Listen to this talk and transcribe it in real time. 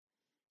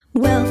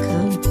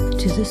Welcome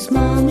to the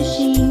Small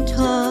Machine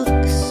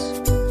Talks,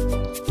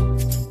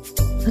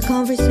 a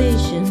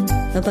conversation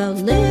about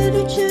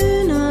literature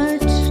and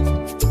art,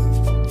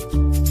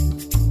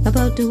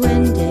 about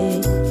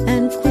duende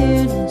and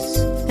queerness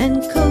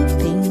and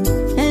coping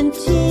and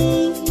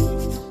tea,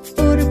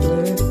 border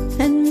blur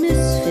and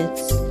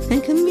misfits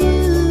and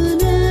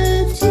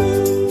community,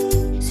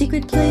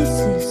 secret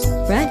places,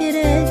 ragged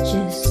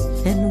edges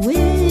and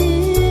whimsy.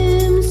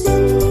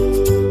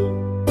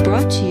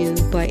 Brought to you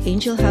by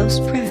Angel House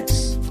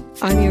Press.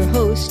 I'm your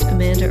host,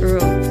 Amanda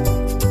Earle.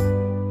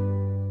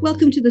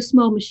 Welcome to the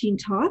Small Machine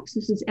Talks.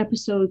 This is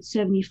episode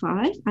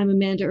 75. I'm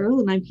Amanda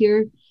Earle, and I'm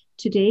here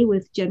today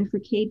with Jennifer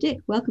K. Dick.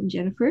 Welcome,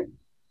 Jennifer.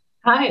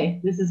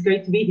 Hi, this is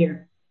great to be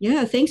here.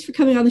 Yeah, thanks for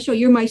coming on the show.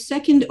 You're my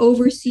second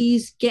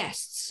overseas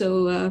guest,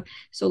 so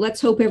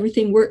let's hope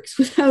everything works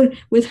without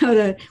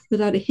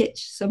a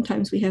hitch.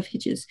 Sometimes we have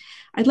hitches.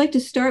 I'd like to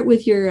start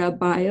with your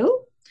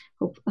bio.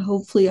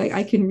 Hopefully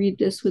I can read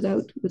this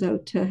without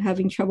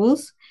having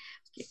troubles.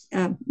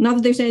 Not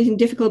that there's anything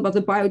difficult about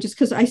the bio, just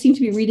because I seem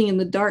to be reading in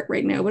the dark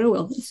right now, but oh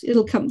well,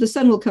 it'll come. The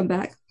sun will come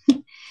back.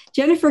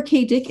 Jennifer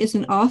K. Dick is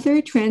an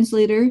author,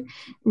 translator,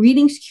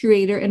 readings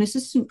curator, and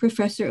assistant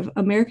professor of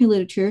American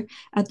literature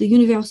at the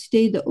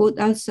Université de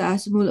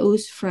Haute-Alsace,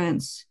 Mulhouse,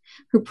 France.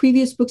 Her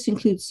previous books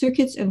include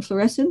Circuits and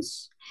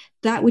Fluorescence.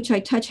 That Which I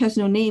Touch Has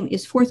No Name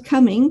is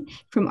forthcoming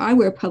from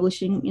Eyewear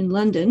Publishing in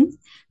London.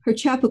 Her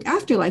chapbook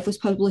Afterlife was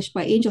published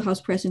by Angel House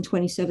Press in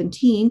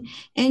 2017,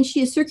 and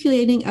she is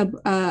circulating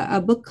a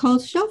book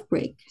called Shelf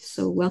Break.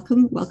 So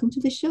welcome to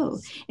the show.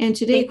 And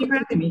today, thank you for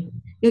having me.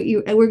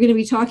 We're going to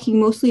be talking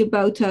mostly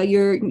about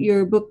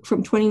your book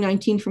from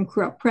 2019 from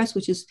Corrupt Press,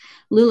 which is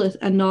Lilith,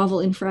 a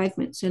Novel in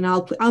Fragments. And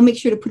I'll make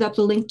sure to put up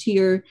the link to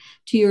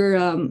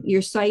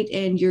your site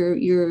and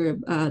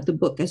the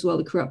book as well,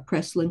 the Corrupt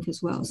Press link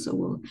as well.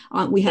 So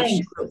we have show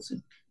notes.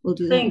 We'll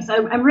do that. Thanks.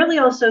 I'm really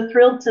also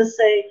thrilled to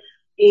say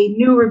a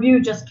new review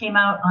just came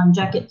out on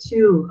Jacket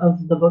 2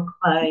 of the book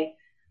by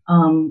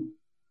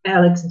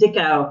Alex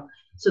Dickow.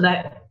 So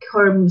that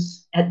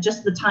comes at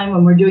just the time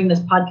when we're doing this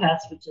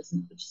podcast, which is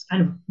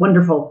kind of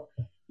wonderful.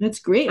 That's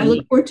great. I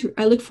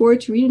look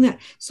forward to reading that.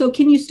 So,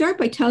 can you start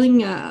by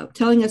telling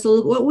us a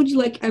little? What would you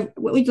like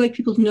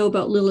people to know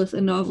about Lilith, a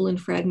Novel in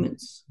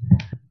Fragments?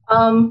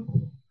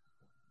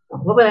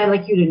 What would I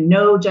like you to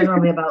know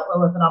generally about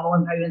Lilith, a Novel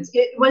in Fragments?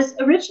 It was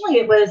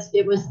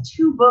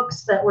two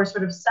books that were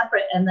sort of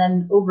separate, and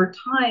then over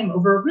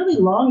a really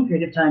long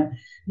period of time,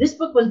 this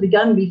book was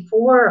begun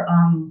before.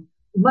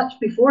 Much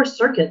before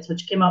Circuits,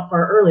 which came out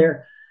far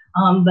earlier.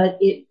 But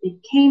it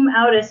came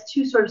out as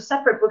two sort of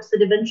separate books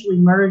that eventually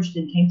merged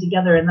and came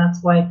together. And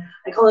that's why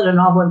I call it a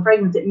novel in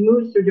fragments. It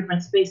moves through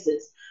different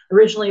spaces.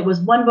 Originally, it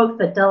was one book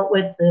that dealt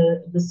with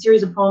the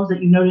series of poems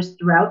that you notice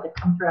throughout, that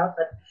come throughout,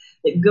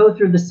 that go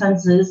through the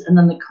senses, and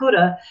then the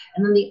coda,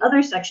 and then the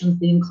other sections,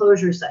 the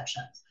enclosure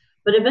sections.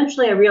 But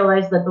eventually I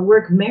realized that the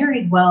work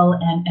married well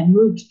and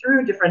moved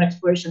through different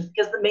explorations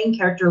because the main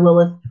character,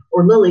 Lilith,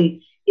 or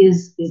Lily,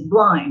 is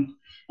blind.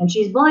 And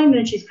she's blind,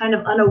 and she's kind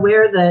of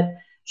unaware that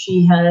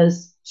she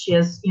has,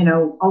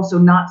 also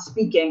not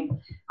speaking.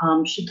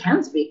 She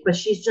can speak, but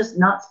she's just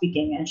not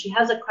speaking. And she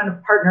has a kind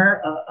of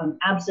partner, an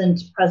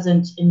absent,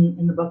 present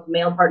in the book,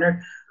 male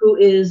partner, who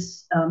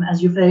is,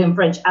 as you say in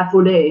French,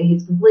 affolé.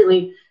 He's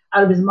completely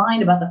out of his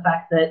mind about the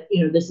fact that,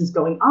 this is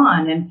going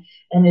on.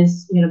 And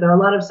is, there are a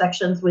lot of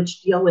sections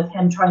which deal with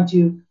him trying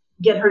to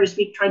get her to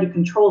speak, trying to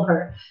control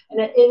her.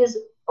 And it is,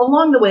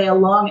 along the way, a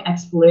long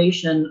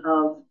exploration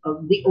of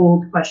the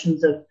old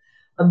questions of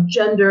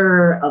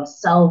gender, of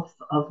self,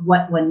 of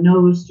what one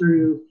knows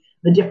through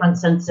the different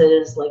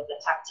senses, like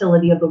the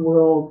tactility of the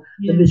world,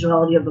 the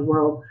visuality of the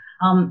world.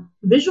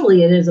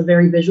 Visually, it is a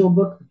very visual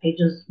book. The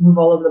pages move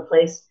all over the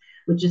place,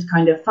 which is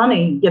kind of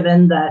funny,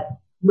 given that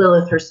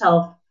Lilith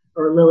herself,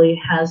 or Lily,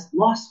 has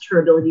lost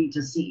her ability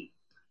to see.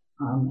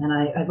 And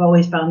I've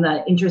always found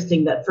that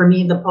interesting, that for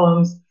me, the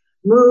poems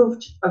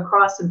moved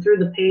across and through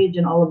the page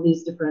in all of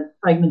these different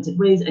fragmented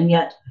ways, and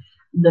yet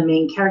the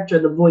main character,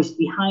 the voice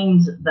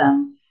behind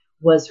them,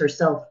 was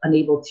herself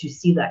unable to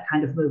see that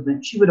kind of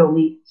movement. She would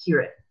only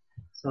hear it.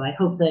 So I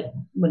hope that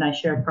when I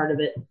share part of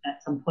it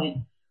at some point,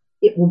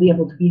 it will be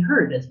able to be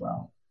heard as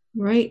well.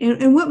 Right.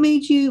 And what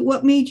made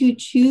you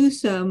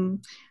choose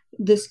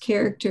this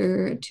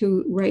character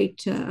to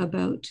write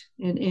about,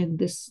 and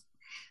this,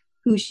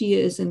 who she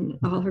is and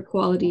all her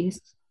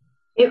qualities?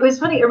 It was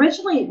funny.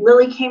 Originally,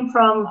 Lily came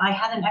from, I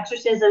had an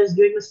exercise I was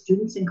doing with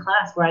students in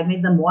class where I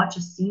made them watch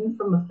a scene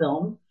from a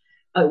film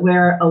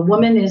where a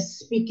woman is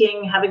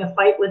speaking, having a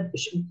fight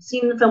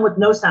seen the film with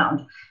no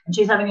sound. And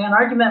she's having an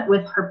argument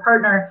with her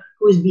partner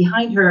who is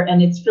behind her,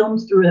 and it's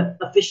filmed through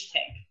a fish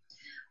tank.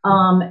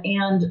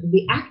 And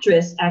the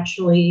actress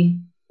actually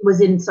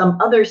was in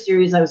some other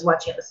series I was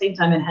watching at the same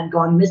time and had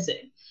gone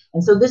missing.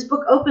 And so this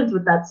book opens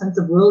with that sense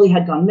of Lily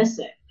had gone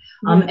missing.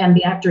 And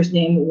the actor's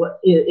name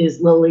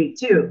is Lily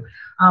too.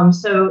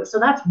 So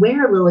that's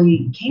where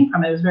Lily came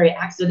from. It was very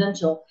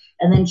accidental.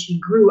 And then she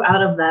grew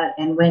out of that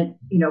and went,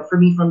 for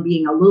me, from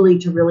being a Lily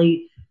to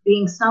really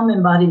being some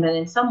embodiment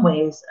in some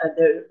ways.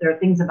 There are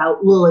things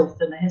about Lilith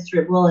and the history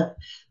of Lilith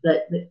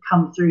that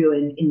come through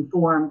and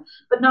inform,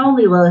 but not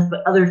only Lilith,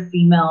 but other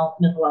female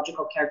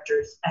mythological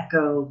characters,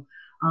 Echo,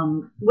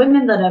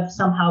 women that have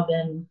somehow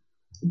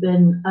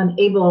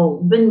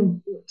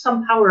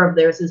some power of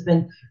theirs has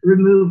been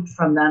removed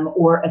from them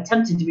or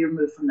attempted to be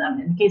removed from them.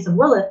 In the case of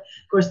Lilith,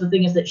 of course, the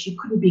thing is that she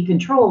couldn't be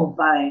controlled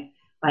by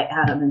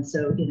Adam. And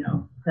so,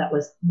 that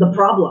was the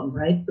problem,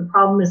 right? The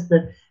problem is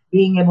the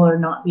being able or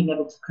not being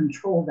able to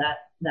control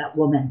that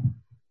woman.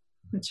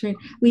 That's right.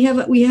 We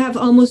have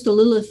almost a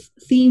Lilith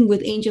theme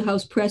with Angel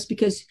House Press,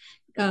 because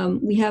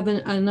we have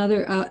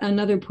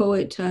another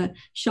poet,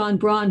 Sean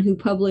Braun, who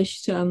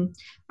published.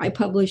 I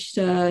published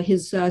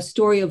his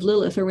story of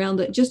Lilith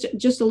around just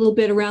a little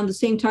bit around the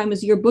same time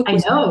as your book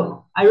was. I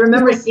know. I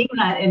remember seeing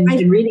that and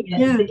reading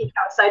it and thinking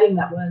how exciting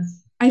that was.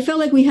 I felt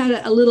like we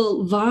had a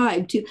little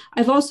vibe too.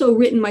 I've also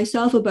written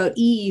myself about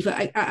Eve.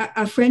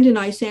 A friend and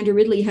I, Sandra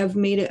Ridley, have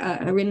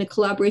written a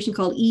collaboration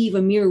called Eve,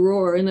 A Mere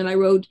Roar, and then I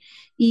wrote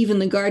Eve in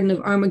the Garden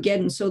of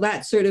Armageddon. So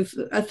that's sort of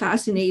a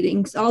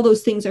fascinating. All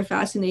those things are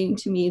fascinating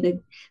to me.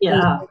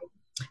 That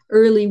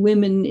early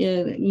women,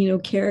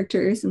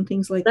 characters and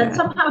things like that. That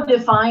somehow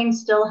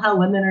defines still how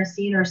women are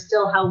seen, or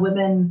still how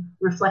women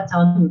reflect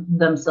on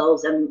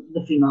themselves and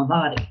the female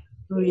body.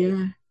 Oh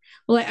yeah.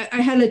 Well,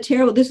 I had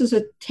this is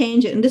a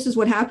tangent, and this is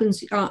what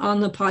happens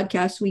on the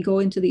podcast. We go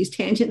into these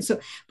tangents. So,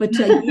 but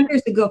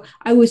years ago,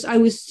 I was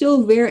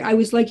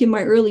like in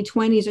my early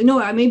 20s, or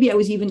no, maybe I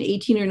was even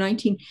 18 or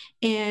 19.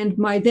 And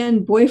my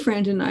then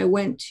boyfriend and I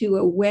went to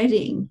a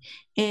wedding,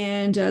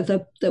 and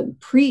the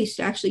priest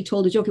actually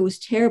told a joke. It was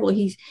terrible.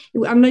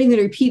 I'm not even going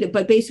to repeat it,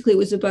 but basically it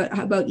was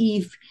about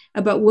Eve,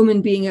 about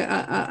woman being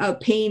a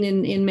pain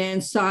in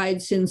man's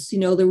side since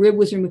the rib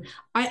was removed.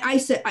 I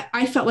said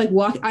I felt like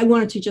I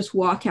wanted to just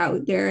walk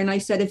out there, and I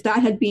said if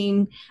that had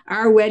been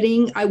our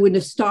wedding, I would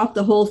have stopped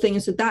the whole thing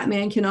and said that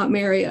man cannot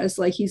marry us.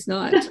 Like he's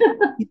not.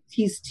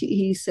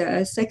 he's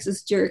a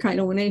sexist jerk. I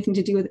don't want anything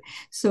to do with it.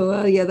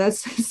 So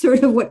that's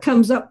sort of what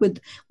comes up with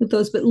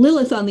those. But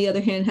Lilith, on the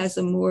other hand, has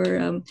a more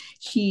the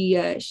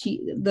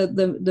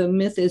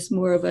myth is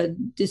more of a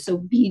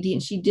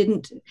disobedient. She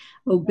didn't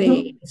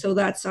obey. Mm-hmm. So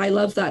I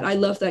love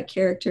that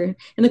character.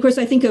 And of course,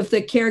 I think of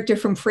the character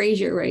from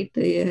Frasier, right?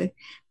 The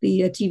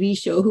TV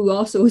show, who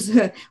also was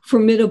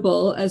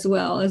formidable as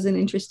well as an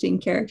interesting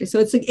character. So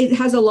it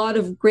has a lot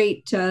of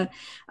great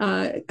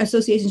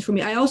associations for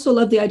me. I also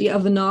love the idea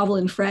of a novel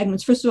in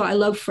fragments. First of all, I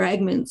love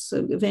fragments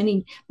of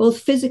any,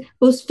 both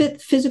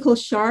physical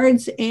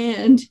shards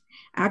and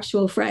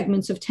actual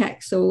fragments of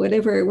text. So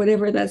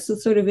whatever,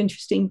 that's sort of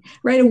interesting.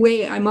 Right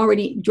away, I'm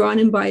already drawn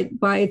in by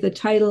the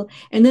title.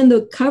 And then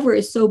the cover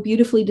is so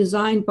beautifully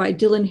designed by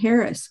Dylan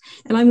Harris.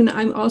 And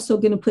I'm also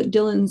going to put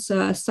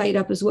Dylan's site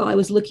up as well. I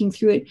was looking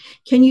through it.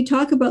 Can you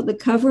talk about the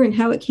cover and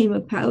how it came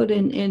about,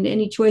 and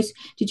any choice?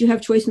 Did you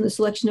have choice in the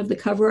selection of the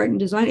cover art and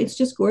design? It's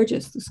just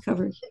gorgeous, this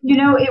cover.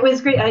 It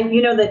was great.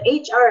 That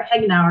H.R.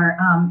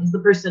 Hegnauer is the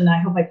person,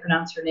 I hope I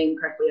pronounced her name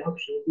correctly. I hope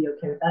she'll be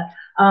okay with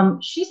that.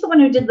 She's the one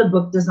who did the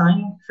book design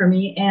for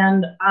me,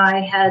 and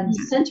I had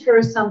sent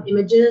her some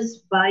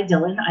images by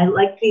Dylan. I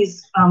like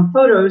these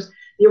photos.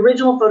 The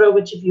original photo,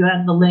 which if you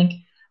have the link,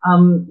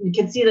 you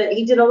can see that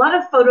he did a lot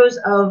of photos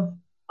of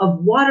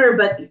water,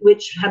 but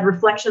which had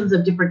reflections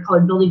of different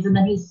colored buildings, and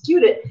then he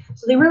skewed it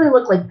so they really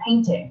look like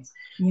paintings.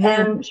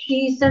 Yeah. And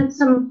she sent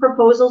some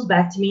proposals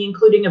back to me,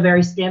 including a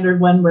very standard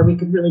one where we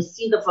could really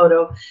see the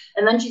photo.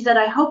 And then she said,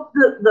 I hope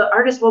the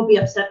artist won't be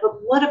upset, but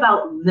what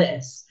about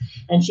this?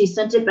 And she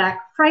sent it back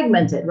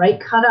fragmented, right?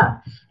 Cut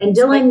up. And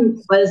Dylan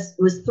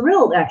was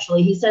thrilled,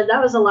 actually. He said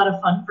that was a lot of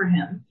fun for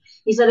him.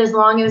 He said, as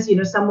long as,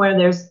 somewhere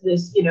there's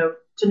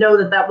to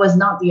know that was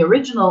not the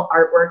original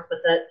artwork, but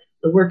that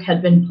the work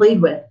had been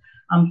played with.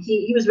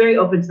 He was very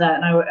open to that,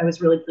 and I was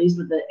really pleased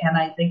with it. And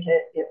I think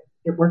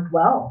it worked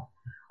well.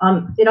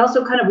 It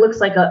also kind of looks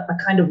like a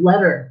kind of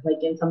letter,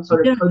 like in some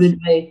sort of coded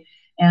way.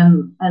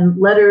 And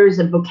letters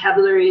and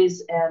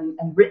vocabularies and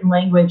written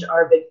language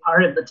are a big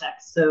part of the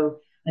text. So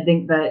I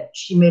think that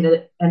she made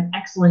an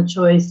excellent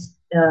choice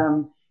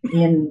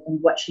in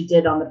what she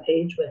did on the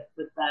page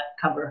with that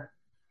cover.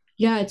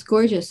 Yeah, it's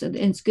gorgeous. And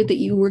it's good that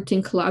you worked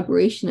in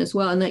collaboration as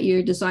well, and that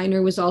your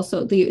designer was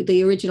also,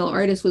 the original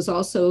artist was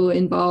also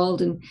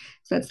involved. And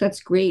that's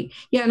great.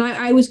 Yeah, and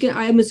I was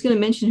gonna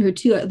mention her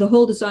too. The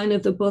whole design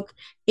of the book,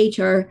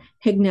 H.R.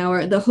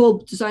 Hegnauer, the whole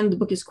design of the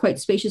book is quite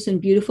spacious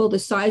and beautiful. The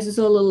size is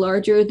a little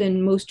larger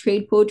than most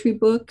trade poetry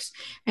books,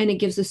 and it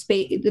gives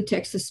the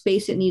text the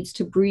space it needs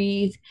to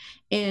breathe.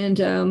 And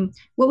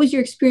what was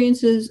your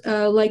experiences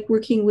like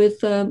working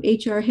with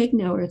H.R.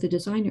 Hegnauer, the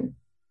designer?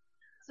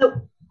 So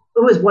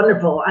it was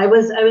wonderful. I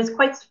was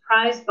quite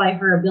surprised by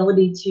her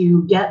ability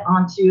to get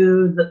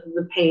onto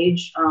the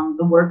page.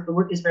 The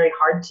work is very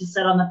hard to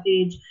set on the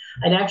page.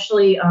 I'd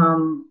actually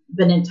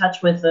been in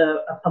touch with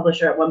a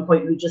publisher at one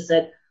point who just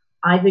said,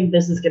 I think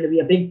this is going to be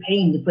a big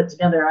pain to put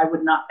together. I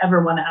would not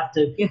ever want to have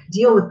to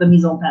deal with the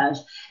mise en page.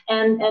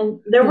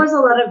 And there was a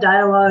lot of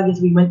dialogue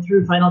as we went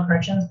through final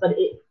corrections, but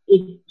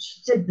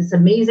she did this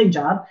amazing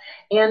job.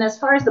 And as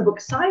far as the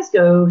book size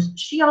goes,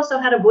 she also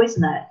had a voice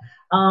in that.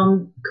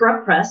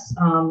 Corrupt Press,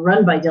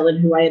 run by Dylan,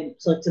 who I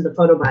had selected the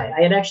photo by.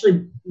 I had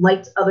actually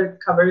liked other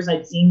covers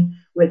I'd seen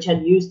which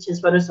had used his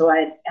photos, so I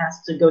had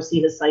asked to go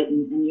see his site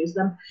and use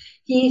them.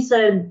 He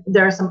said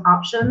there are some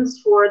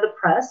options for the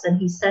press, and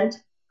he sent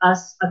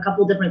us a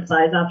couple different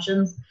size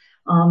options.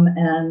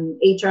 And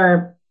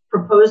HR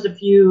proposed a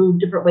few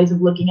different ways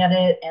of looking at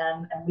it,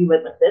 and we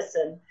went with this.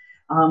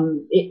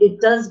 And it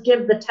does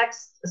give the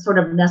text a sort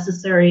of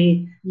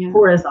necessary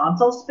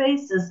horizontal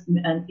space,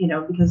 and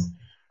because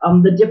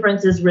the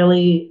difference is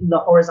really the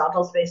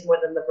horizontal space more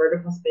than the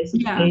vertical space of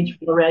the page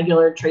for the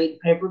regular trade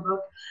paper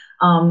book.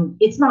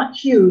 It's not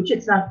huge.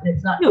 It's not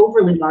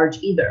overly large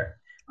either.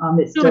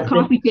 It's not a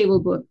coffee table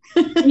book.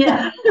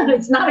 Yeah,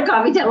 it's not a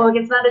coffee table book.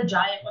 It's not a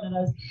giant one of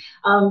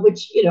those,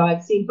 which,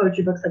 I've seen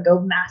poetry books that go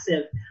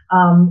massive.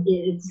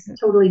 It's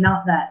totally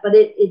not that, but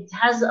it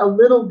has a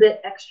little bit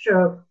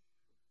extra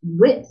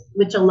width,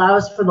 which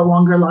allows for the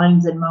longer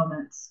lines and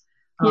moments.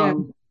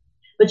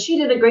 But she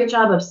did a great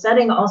job of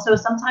setting also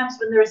sometimes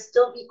when there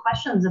still be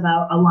questions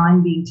about a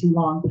line being too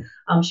long.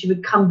 She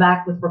would come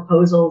back with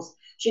proposals.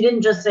 She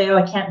didn't just say, oh,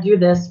 I can't do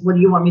this. What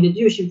do you want me to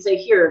do? She would say,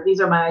 here, these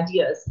are my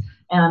ideas.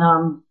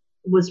 And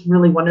was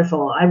really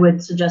wonderful. I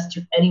would suggest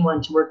to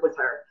anyone to work with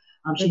her.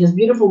 She does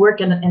beautiful work,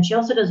 and she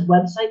also does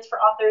websites for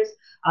authors.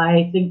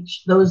 I think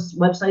those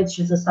websites,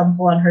 she's a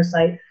sample on her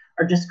site,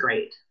 are just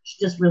great. She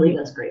just really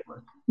does great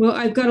work. Well,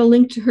 I've got a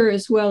link to her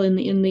as well in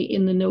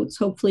the notes.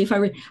 Hopefully, if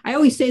I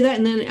always say that,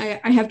 and then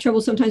I have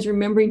trouble sometimes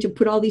remembering to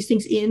put all these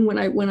things in when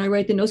I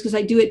write the notes, because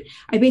I do it.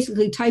 I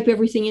basically type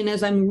everything in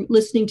as I'm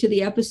listening to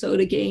the episode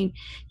again.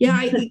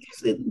 Yeah,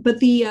 but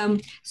the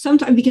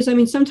sometimes, because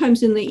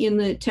sometimes in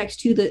the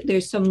text too, that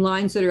there's some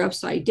lines that are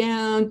upside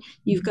down.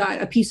 You've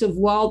got a piece of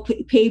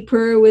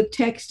wallpaper with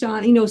text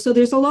on, so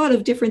there's a lot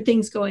of different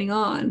things going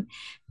on.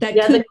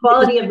 The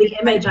quality of the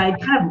image, I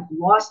kind of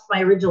lost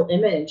my original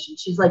image, and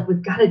she's like,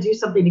 we've got to do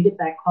something to get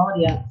that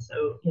quality up.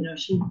 So,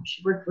 she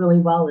worked really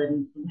well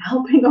in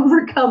helping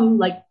overcome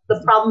like the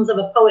problems of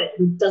a poet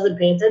who doesn't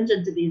pay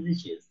attention to these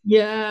issues.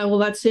 Yeah, well,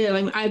 that's it.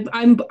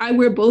 I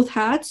wear both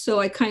hats, so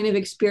I kind of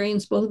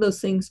experience both of those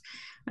things.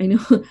 I know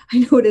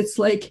what it's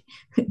like.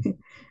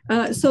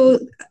 So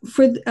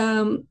for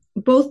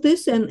both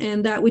this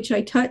and That Which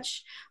I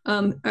Touch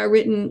are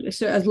written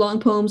as long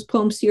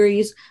poem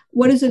series.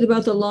 What is it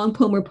about the long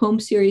poem or poem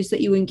series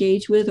that you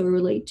engage with or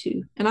relate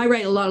to? And I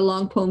write a lot of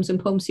long poems and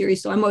poem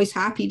series, so I'm always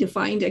happy to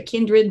find a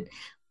kindred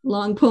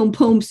long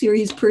poem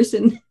series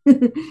person.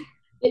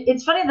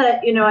 It's funny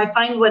that, I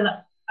find when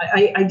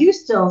I do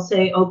still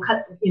say, oh,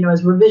 cut,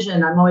 as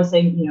revision, I'm always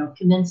saying,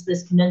 condense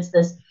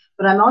this,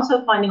 but I'm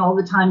also finding all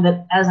the time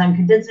that as I'm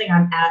condensing,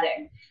 I'm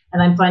adding.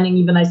 And I'm finding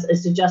even I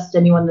suggest to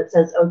anyone that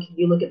says, oh, can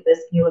you look at this?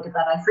 Can you look at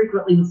that? I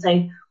frequently will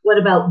say, what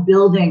about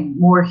building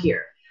more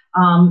here?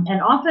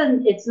 And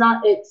often it's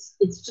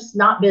just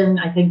not been,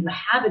 I think, the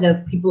habit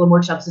of people in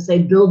workshops to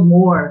say, build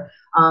more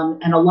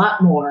and a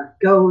lot more,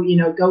 go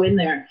in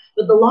there.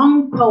 But the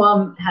long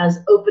poem has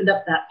opened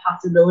up that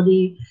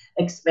possibility,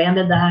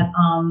 expanded that.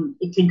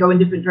 It can go in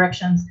different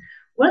directions.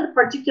 One of the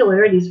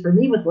particularities for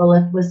me with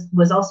Lilith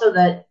was also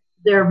that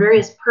there are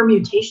various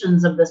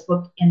permutations of this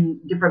book in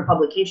different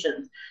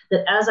publications,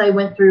 that as I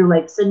went through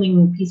like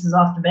sending pieces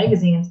off to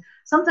magazines,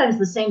 sometimes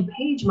the same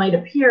page might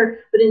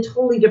appear, but in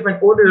totally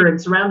different order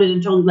and surrounded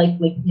in totally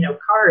like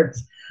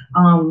cards.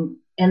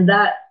 And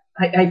that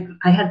I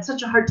had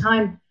such a hard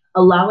time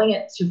allowing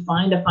it to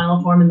find a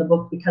final form in the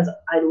book because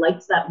I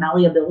liked that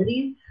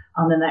malleability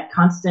and that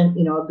constant,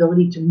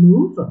 ability to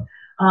move.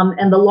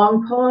 And the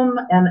long poem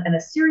and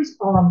a series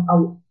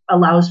poem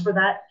allows for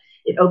that.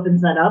 It opens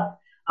that up.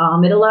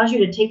 It allows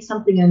you to take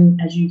something, and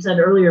as you said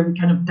earlier, we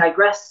kind of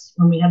digress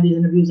when we have these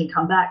interviews and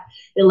come back.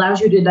 It allows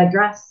you to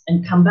digress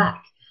and come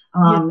back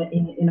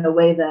in a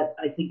way that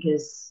I think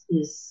is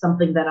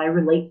something that I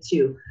relate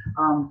to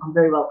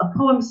very well. A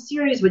poem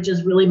series, which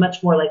is really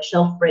much more like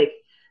Shelf Break.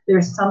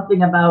 There's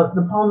something about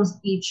the poems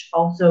each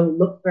also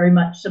look very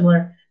much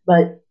similar,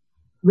 but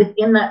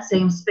within that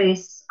same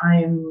space,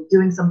 I'm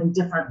doing something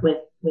different with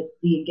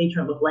the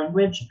engagement with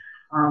language.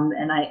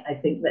 And I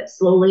think that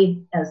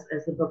slowly, as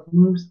the book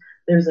moves,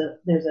 there's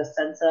a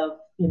sense of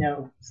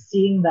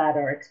seeing that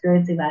or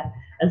experiencing that,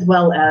 as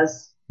well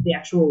as the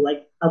actual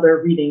like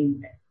other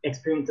reading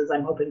experiences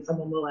I'm hoping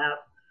someone will have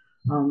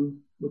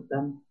with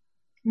them.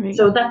 Right.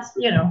 So that's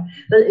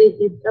but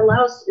it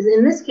allows,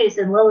 in this case,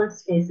 in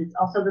Lilith's case, it's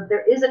also that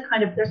there is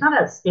there's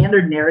not a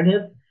standard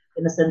narrative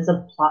in the sense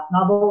of plot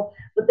novel,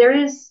 but there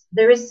is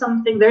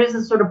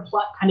a sort of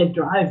plot kind of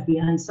drive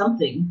behind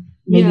something.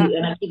 Maybe,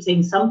 and I keep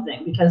saying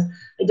something because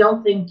I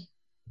don't think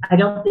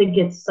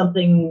it's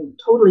something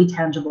totally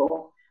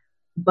tangible,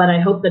 but I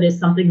hope that it's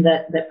something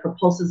that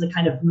propulses a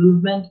kind of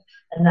movement,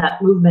 and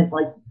that movement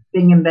like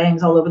bing and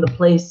bangs all over the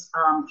place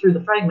through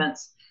the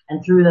fragments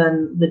and through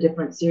the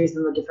different series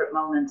and the different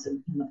moments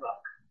in the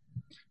book.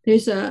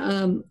 There's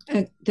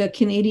the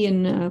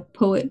Canadian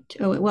poet,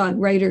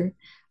 writer,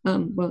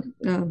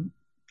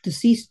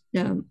 deceased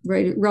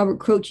writer Robert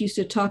Croce used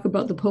to talk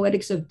about the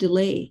poetics of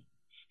delay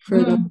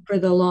Mm. for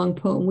the long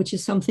poem, which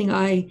is something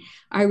I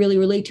really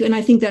relate to. And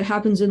I think that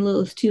happens in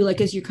Lilith too,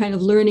 like as you're kind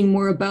of learning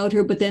more about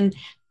her, but then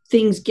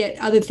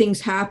other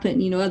things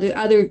happen,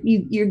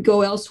 you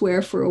go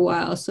elsewhere for a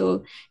while.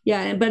 So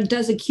yeah, but it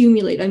does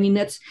accumulate. I mean,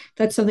 that's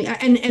something,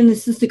 and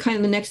this is the kind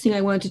of the next thing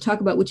I wanted to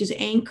talk about, which is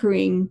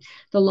anchoring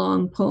the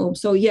long poem.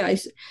 So yeah,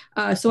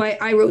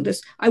 I wrote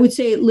this. I would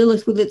say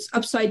Lilith, with its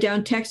upside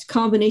down text,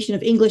 combination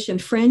of English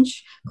and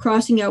French,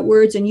 crossing out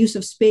words and use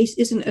of space,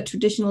 isn't a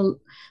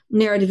traditional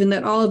narrative in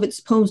that all of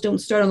its poems don't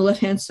start on the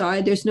left-hand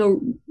side. There's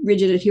no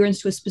rigid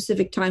adherence to a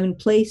specific time and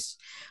place.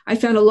 I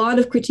found a lot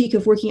of critique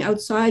of working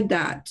outside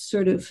that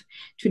sort of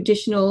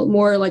traditional,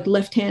 more like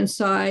left-hand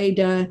side,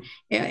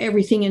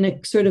 everything in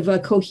a sort of a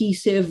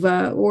cohesive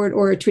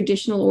or a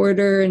traditional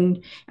order,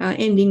 and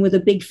ending with a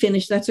big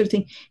finish, that sort of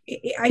thing.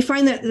 I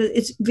find that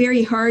it's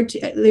very hard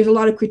there's a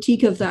lot of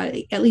critique of that,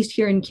 at least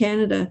here in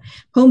Canada.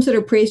 Poems that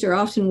are praised are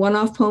often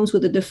one-off poems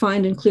with a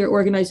defined and clear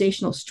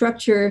organizational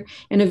structure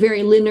and a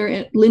very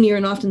linear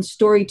and often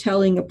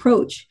storytelling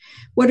approach.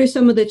 What are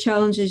some of the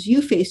challenges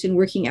you faced in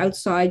working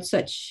outside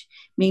such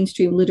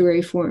mainstream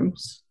literary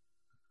forms?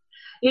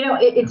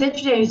 It's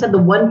interesting. You said the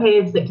one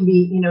page that can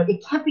be,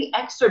 it can't be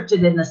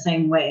excerpted in the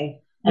same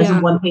way as a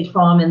one-page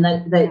poem, and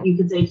that you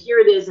could say, here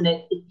it is, and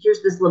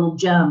here's this little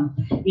gem,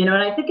 and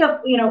I think of,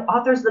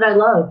 authors that I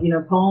love,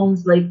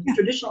 poems like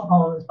traditional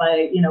poems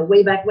by,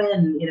 way back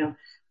when,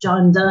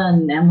 John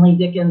Donne, Emily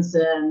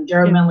Dickinson,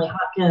 Gerard Manley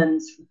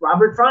Hopkins,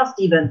 Robert Frost,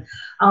 even,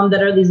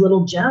 that are these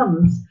little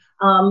gems.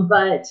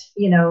 But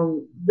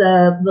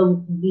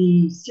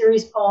the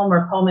series poem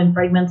or poem in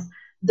fragments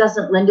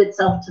doesn't lend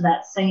itself to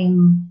that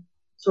same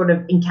sort of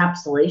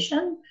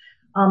encapsulation.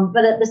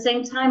 But at the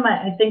same time,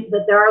 I think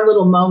that there are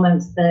little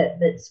moments that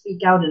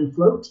speak out and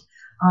float.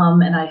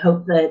 And I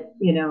hope that,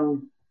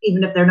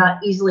 even if they're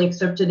not easily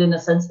excerpted in a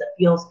sense that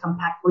feels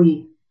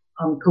compactly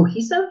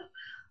cohesive,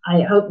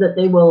 I hope that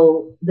they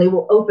will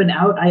open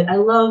out. I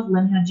love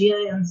Lynn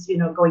Hajian's,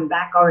 going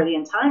back already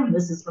in time.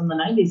 This is from the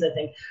 90s, I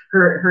think,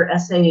 her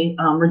essay,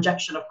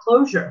 Rejection of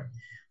Closure.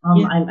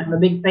 I'm a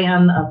big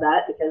fan of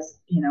that because,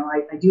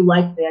 I do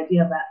like the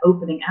idea of that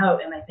opening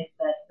out. And I think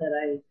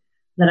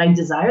that I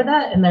desire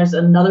that. And there's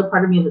another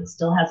part of me that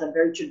still has a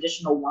very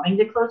traditional wanting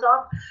to close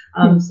off.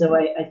 So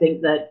I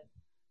think that,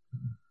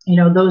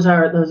 those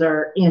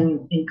are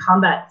in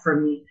combat for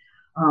me.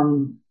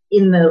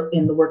 In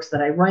the works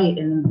that I write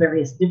and in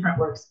various different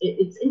works.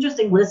 It's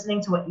interesting listening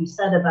to what you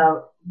said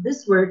about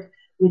this work,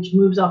 which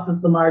moves off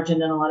of the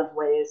margin in a lot of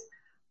ways.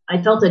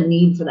 I felt a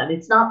need for that.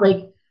 It's not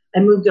like I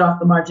moved it off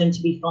the margin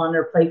to be fun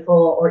or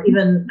playful or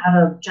even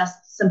out of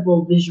just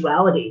simple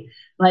visuality,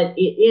 but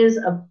it is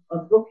a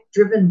book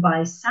driven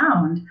by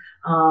sound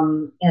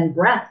and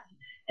breath.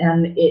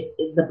 And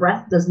the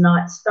breath does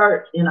not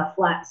start in a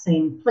flat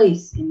same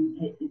place.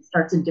 It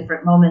starts in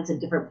different moments at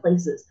different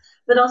places.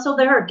 But also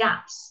there are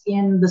gaps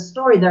in the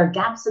story. There are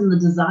gaps in the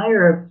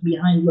desire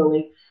behind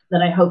Lily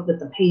that I hope that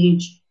the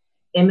page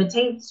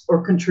imitates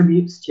or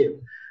contributes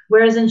to.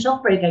 Whereas in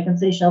Shelfbreak, I can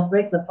say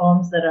Shelfbreak, the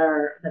poems that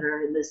are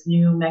in this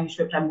new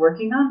manuscript I'm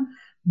working on,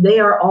 they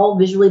are all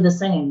visually the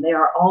same. They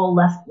are all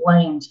left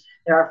blank.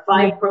 There are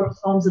 5 prose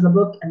poems in the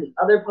book, and the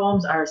other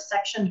poems are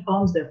sectioned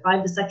poems. They're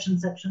 5 to 7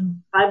 sections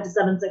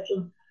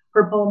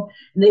per poem.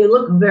 And they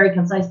look very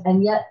concise,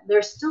 and yet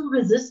they're still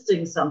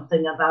resisting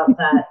something about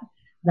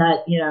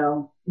that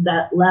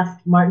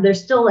left mark. They're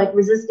still like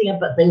resisting it,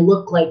 but they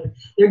look like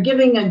they're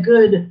giving a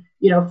good,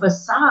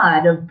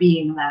 facade of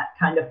being that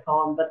kind of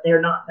poem, but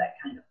they're not that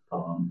kind of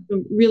poem.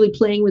 Really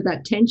playing with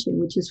that tension,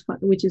 which is fun,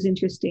 which is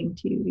interesting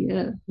too.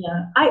 Yeah.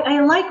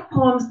 I like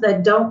poems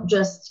that don't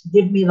just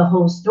give me the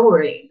whole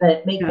story,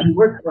 that make me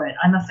work for it.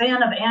 I'm a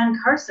fan of Anne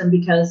Carson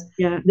because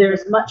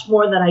there's much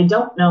more that I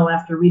don't know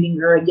after reading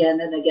her again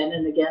and again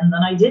and again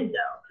than I did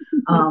know.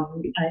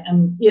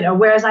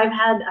 Whereas I've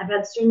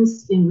had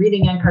students in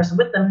reading Anne Carson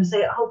with them who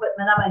say, oh, but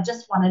Madame, I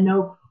just want to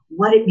know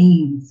what it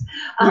means.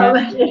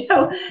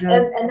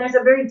 And there's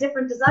a very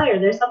different desire.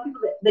 There's some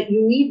people that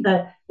you need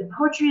the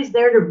poetry is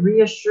there to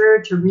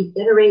reassure, to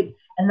reiterate,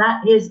 and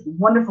that is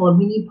wonderful. And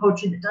we need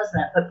poetry that does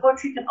that. But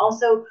poetry can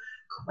also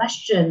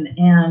question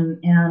and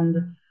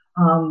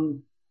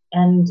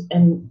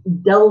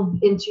delve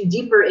into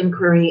deeper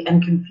inquiry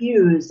and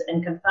confuse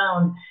and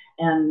confound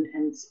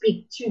and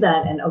speak to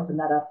that and open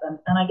that up.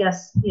 And I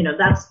guess,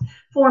 that's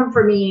form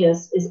for me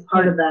is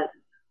part of that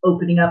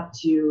opening up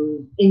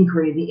to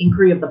inquiry, the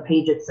inquiry of the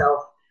page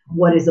itself.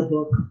 What is a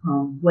book?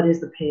 What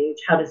is the page?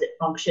 How does it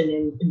function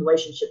in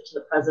relationship to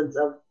the presence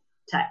of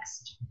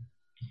text?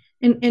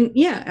 And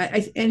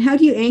and how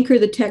do you anchor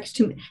the text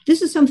to?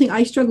 This is something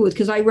I struggle with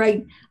because I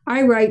write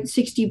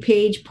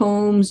 60-page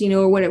poems,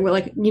 or whatever.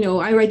 Like,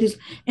 I write this,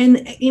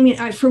 and I mean,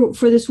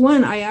 for this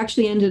one, I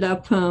actually ended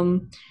up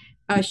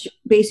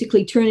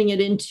basically turning it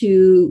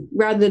into,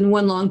 rather than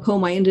one long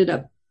poem, I ended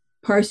up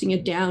parsing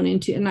it down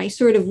into, and I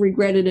sort of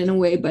regret it in a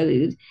way, but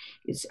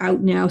it's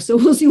out now, so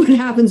we'll see what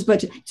happens.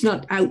 But it's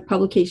not out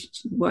publication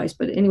wise.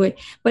 But anyway,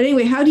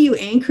 how do you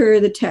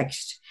anchor the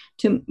text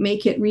to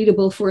make it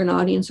readable for an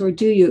audience, or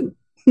do you?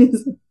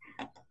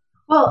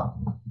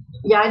 Well,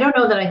 yeah, I don't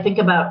know that I think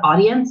about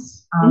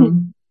audience.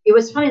 It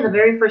was funny the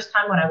very first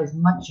time when I was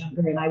much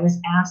younger and I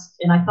was asked,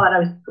 and I thought I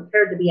was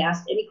prepared to be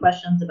asked any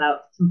questions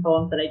about some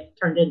poems that I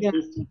turned into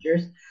these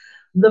teachers.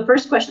 The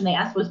first question they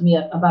asked was me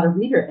about a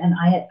reader, and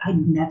I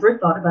never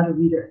thought about a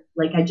reader.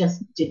 Like, I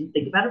just didn't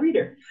think about a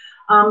reader.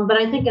 But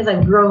I think as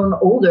I've grown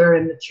older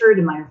and matured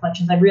in my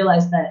reflections, I've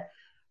realized that,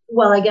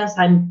 well, I guess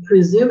I'm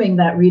presuming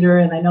that reader,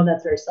 and I know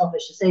that's very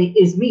selfish to say,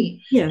 is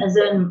me. Yeah. As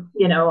in,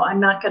 you know, I'm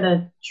not going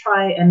to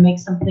try and make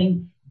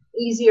something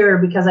easier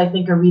because I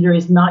think a reader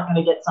is not going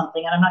to get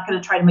something, and I'm not going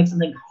to try to make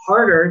something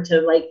harder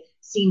to like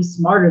seem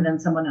smarter than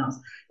someone else.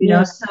 You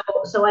know,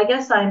 so I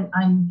guess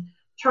I'm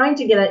trying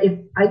to get at, if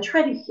I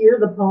try to hear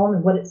the poem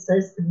and what it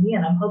says to me,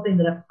 and I'm hoping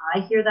that if I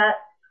hear that,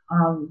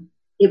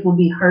 it will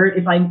be heard.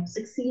 If I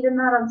succeed in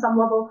that on some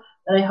level,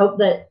 that I hope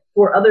that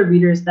for other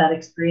readers that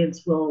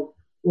experience will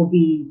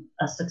be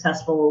a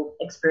successful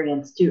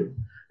experience too,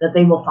 that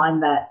they will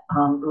find that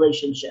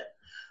relationship.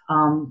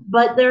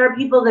 But there are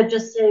people that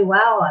just say,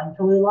 wow, I'm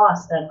totally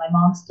lost. And my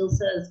mom still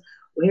says,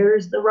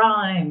 where's the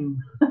rhyme?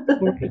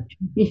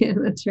 Yeah,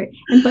 that's right.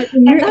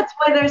 And that's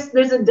why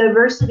there's a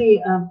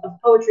diversity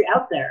of poetry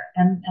out there.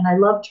 And I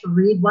love to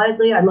read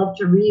widely. I love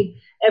to read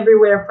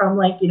everywhere from,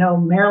 like, you know,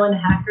 Marilyn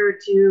Hacker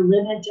to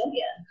Lynn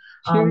Hedjemian.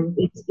 Sure.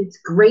 It's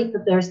great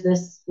that there's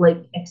this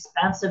like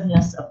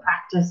expansiveness of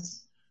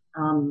practice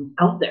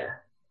out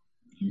there.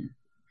 Yeah.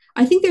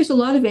 I think there's a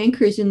lot of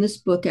anchors in this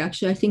book,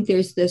 actually. I think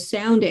there's the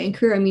sound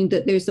anchor. I mean,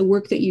 there's the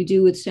work that you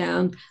do with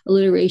sound,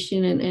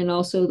 alliteration, and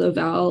also the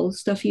vowel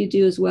stuff you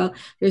do as well.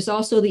 There's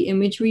also the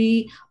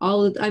imagery,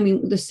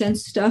 the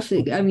sense stuff.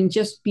 I mean,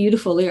 just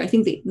beautiful there. I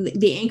think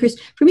the anchors,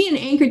 for me, an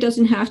anchor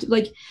doesn't have to,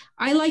 like,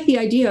 I like the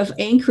idea of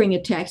anchoring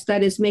a text,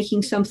 that is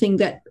making something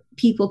that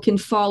people can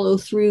follow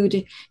through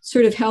to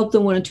sort of help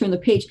them want to turn the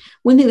page.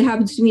 One thing that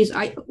happens to me is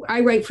I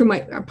write for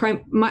my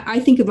I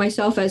think of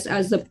myself as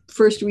the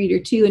first reader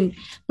too,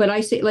 but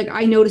I say, like,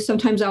 I notice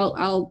sometimes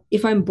I'll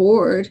if I'm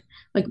bored,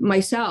 like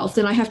myself,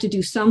 then I have to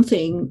do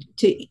something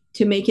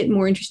to make it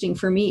more interesting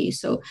for me.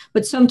 So,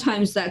 but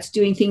sometimes that's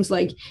doing things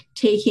like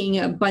taking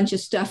a bunch of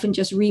stuff and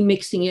just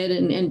remixing it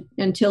and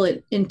until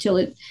it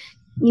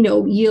you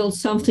know, yield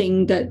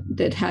something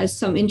that has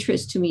some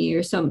interest to me, or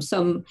it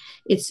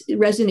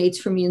resonates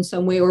for me in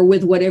some way, or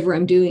with whatever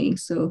I'm doing.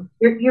 So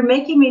you're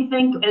making me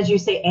think, as you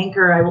say,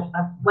 anchor.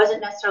 I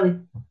wasn't necessarily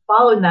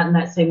following that in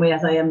that same way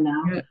as I am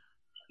now. Yeah.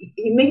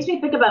 It makes me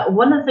think about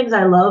one of the things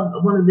I love.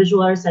 One of the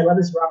visual artists I love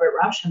is Robert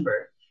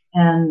Rauschenberg,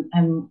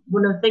 and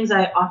one of the things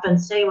I often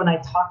say when I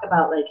talk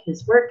about like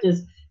his work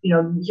is, you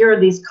know, here are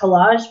these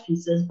collage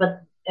pieces,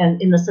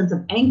 and in the sense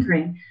of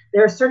anchoring,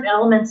 there are certain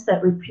elements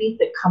that repeat,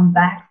 that come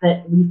back,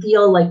 that we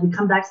feel like we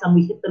come back to them,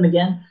 we hit them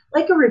again,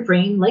 like a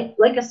refrain,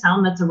 like a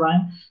sound that's a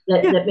rhyme,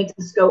 that makes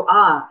us go,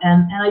 ah.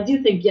 And I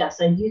do think,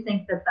 yes, I do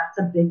think that that's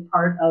a big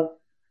part of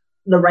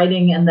the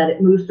writing, and that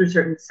it moves through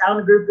certain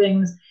sound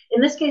groupings.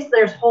 In this case,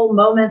 there's whole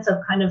moments of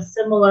kind of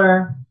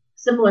similar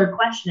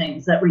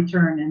questionings that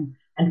return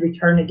and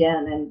return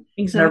again and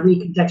exactly. Are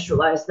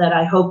recontextualized, that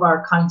I hope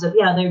are kinds of,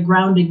 they're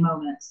grounding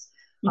moments.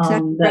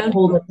 Exactly. That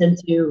hold us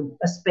into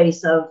a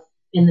space of,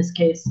 in this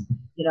case,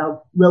 you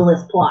know,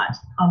 Lilith plot,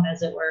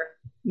 as it were.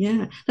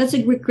 Yeah, that's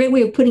a great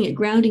way of putting it.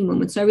 Grounding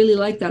moments. I really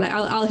like that.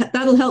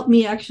 That'll help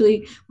me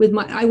actually with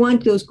I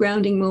want those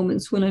grounding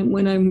moments when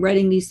I'm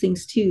writing these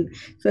things too.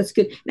 So that's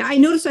good. Now I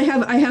notice I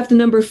have the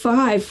number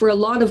 5 for a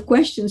lot of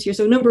questions here.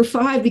 So number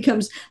 5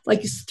 becomes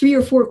like 3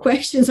 or 4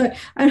 questions. I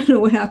don't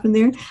know what happened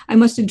there. I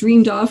must have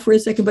dreamed off for a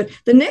second. But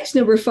the next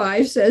number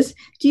 5 says,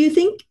 do you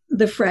think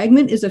the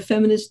fragment is a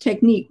feminist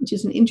technique? Which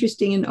is an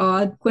interesting and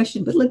odd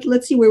question. But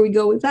let's see where we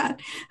go with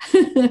that.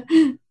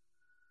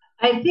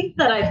 I think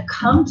that I've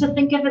come to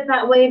think of it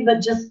that way, but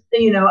just,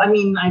 you know, I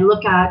mean, I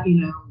look at, you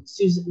know,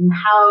 Susan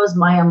Howe's,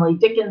 Maya Emily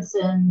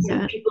Dickinson's,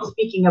 and people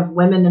speaking of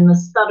women in the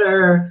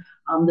stutter,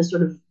 the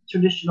sort of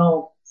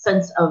traditional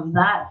sense of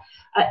that.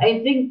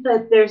 I think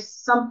that there's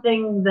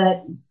something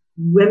that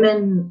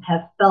women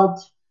have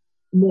felt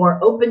more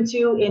open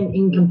to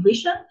in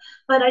completion,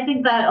 but I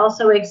think that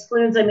also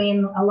excludes, I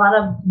mean, a lot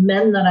of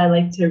men that I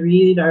like to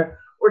read are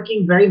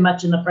working very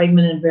much in the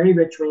fragment in very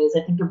rich ways.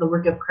 I think of the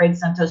work of Craig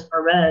Santos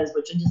Perez,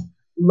 which I just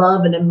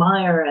love and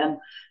admire, and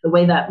the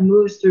way that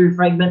moves through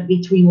fragment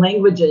between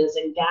languages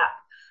and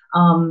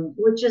gap,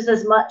 which is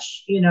as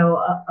much, you know,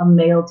 a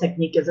male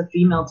technique as a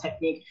female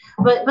technique.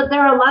 But there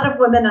are a lot of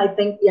women, I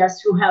think,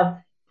 yes, who have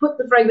put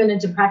the fragment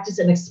into practice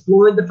and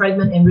explored the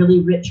fragment in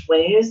really rich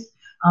ways.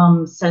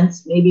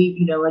 Since maybe,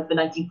 you know, like the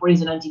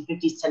 1940s and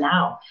 1950s to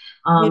now.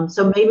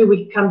 So maybe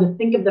we come to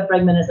think of the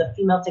fragment as a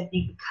female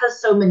technique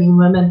because so many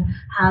women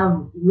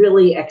have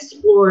really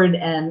explored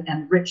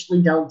and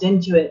richly delved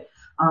into it,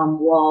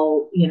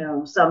 while, you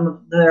know, some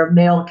of their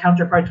male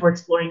counterparts were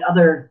exploring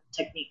other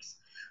techniques.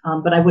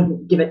 But I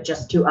wouldn't give it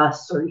just to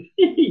us, or,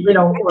 you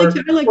know,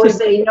 or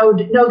say,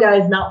 no,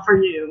 guys, not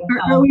for you.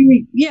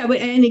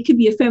 And it could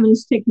be a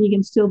feminist technique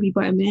and still be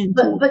by a man.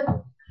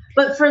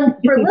 But for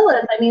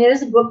Lilith, I mean, it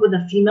is a book with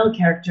a female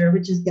character,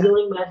 which is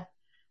dealing with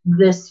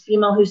this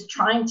female who's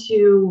trying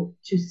to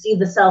see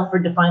the self or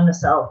define the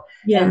self.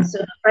 Yeah. And so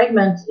the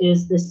fragment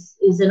is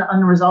an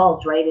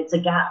unresolved, right? It's a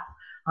gap.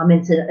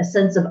 It's a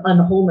sense of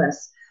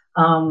unwholeness.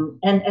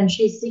 And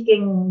she's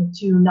seeking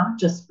to not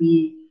just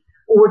be,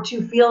 or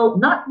to feel,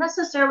 not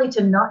necessarily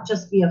to not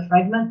just be a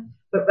fragment,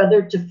 but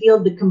rather to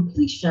feel the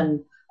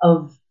completion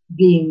of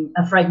being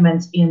a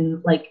fragment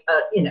in like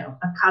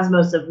a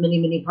cosmos of many,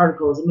 many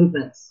particles and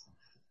movements.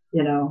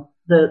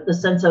 The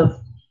sense of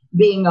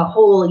being a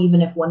whole,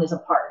 even if one is a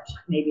part,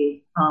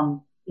 maybe,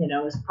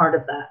 is part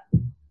of that.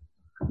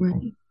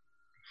 Right.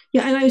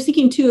 Yeah, and I was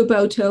thinking too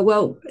about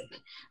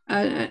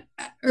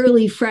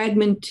early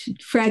fragment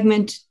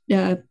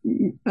that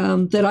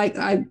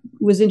I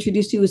was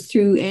introduced to was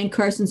through Anne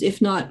Carson's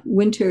If Not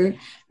Winter,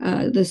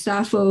 the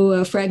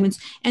Sappho fragments,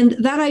 and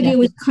that idea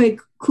was quite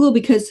cool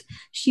because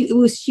she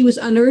was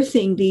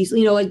unearthing these,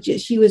 like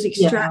she was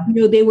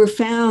extracting, they were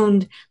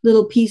found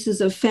little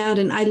pieces of found,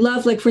 and I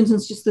love, like, for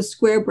instance, just the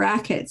square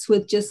brackets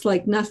with just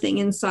like nothing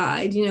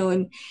inside,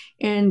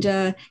 and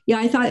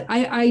I thought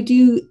I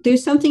do.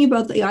 There's something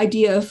about the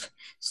idea of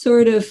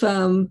sort of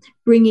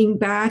bringing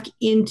back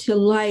into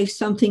life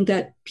something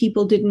that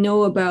people didn't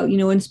know about,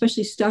 and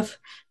especially stuff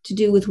to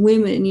do with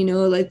women,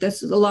 like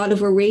that's a lot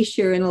of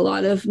erasure and a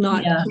lot of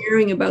not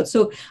caring about.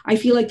 So I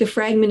feel like the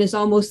fragment is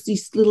almost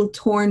these little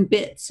torn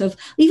bits of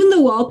even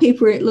the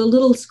wallpaper, the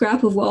little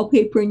scrap of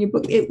wallpaper in your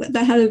book,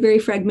 that had a very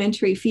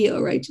fragmentary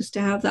feel, right? Just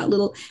to have that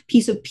little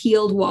piece of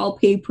peeled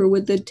wallpaper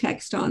with the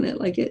text on it,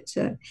 like it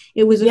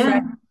was a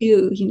fragment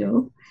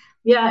too,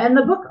 Yeah, and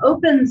the book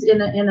opens in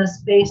a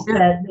space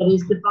that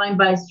is defined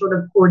by sort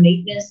of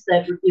ornateness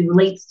that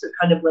relates to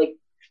kind of like,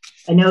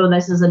 I know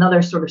this is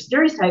another sort of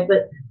stereotype,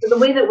 but the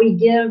way that we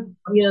give,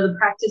 the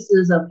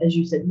practices of, as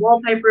you said,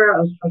 wallpaper,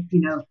 of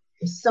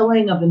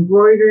sewing, of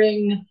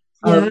embroidering,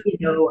 of,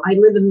 I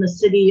live in the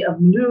city of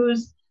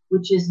Mulhouse,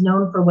 which is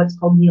known for what's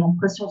called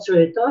l'impression sur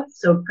l'étoffe,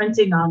 so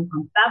printing on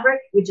fabric,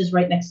 which is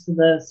right next to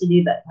the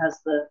city that has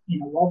the,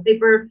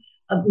 wallpaper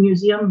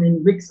museum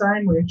in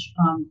Rixheim,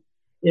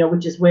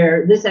 which is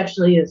where this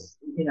actually is,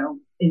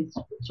 it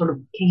sort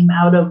of came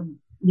out of,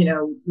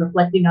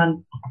 reflecting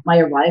on my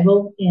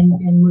arrival in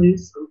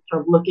Mulhouse,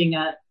 sort of looking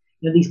at,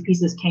 these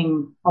pieces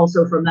came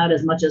also from that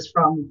as much as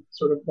from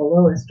sort of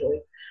below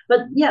story.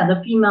 But yeah, the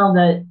female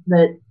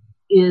that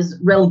is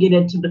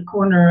relegated to the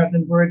corner of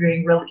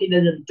embroidering,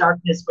 relegated to the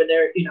darkness where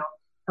they're,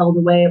 held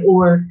away,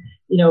 or,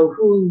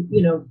 who,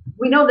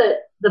 we know that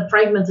the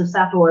fragments of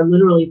Sappho are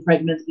literally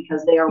fragments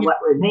because they are what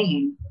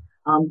remain.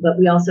 But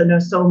we also know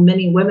so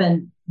many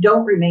women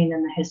don't remain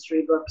in the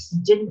history books,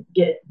 didn't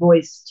get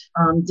voiced,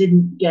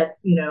 didn't get,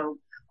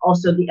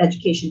 also the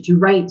education to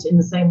write in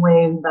the same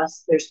way, and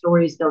thus their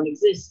stories don't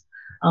exist.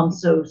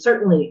 So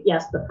certainly,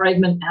 yes, the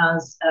fragment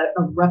as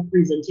a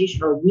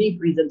representation or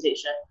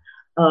representation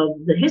of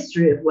the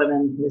history of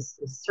women is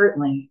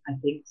certainly, I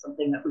think,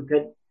 something that we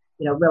could,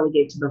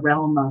 relegate to the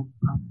realm of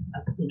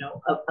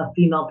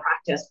female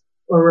practice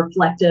or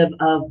reflective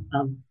of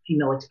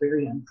female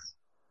experience.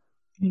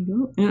 There you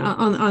go.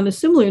 And on a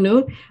similar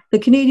note, the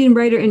Canadian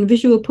writer and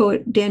visual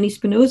poet Dani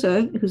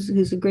Spinoza,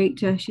 who's a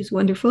great, she's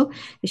wonderful.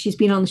 She's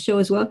been on the show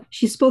as well.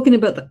 She's spoken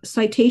about the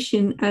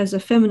citation as a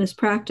feminist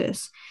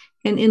practice.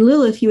 And in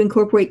Lilith, you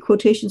incorporate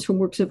quotations from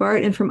works of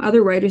art and from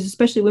other writers,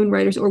 especially women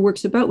writers or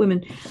works about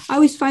women. I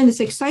always find this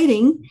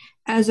exciting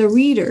as a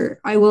reader.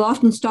 I will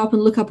often stop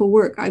and look up a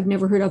work I've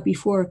never heard of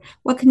before.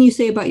 What can you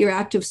say about your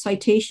active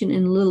citation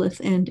in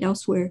Lilith and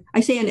elsewhere? I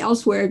say and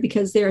elsewhere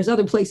because there's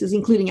other places,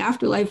 including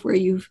Afterlife, where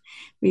you've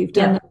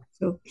done that.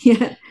 So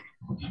yeah.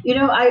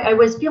 I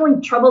was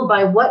feeling troubled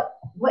by what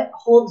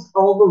holds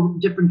all the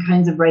different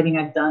kinds of writing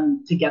I've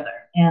done together.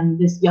 And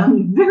this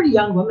very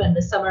young woman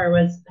this summer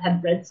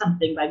had read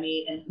something by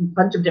me and a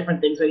bunch of different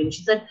things. And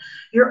she said,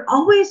 "You're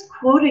always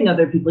quoting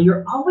other people.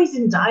 You're always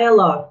in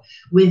dialogue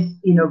with,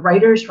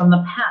 writers from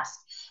the past."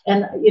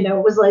 And,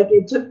 it was like,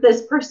 it took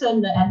this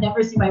person that had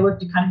never seen my work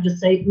to kind of just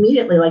say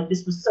immediately, like,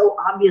 this was so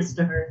obvious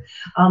to her,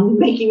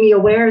 making me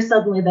aware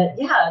suddenly that,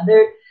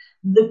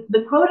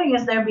 the quoting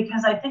is there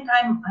because I think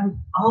I'm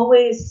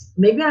always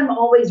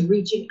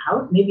reaching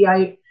out. Maybe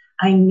I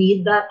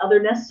need that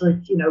otherness.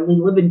 Like, we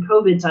live in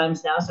COVID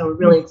times now, so we're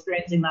really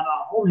experiencing that on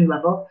a whole new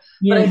level.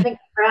 Yeah. But I think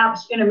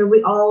perhaps,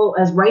 we all,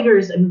 as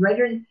writers,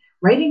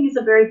 writing is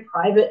a very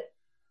private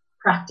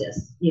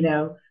practice.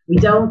 We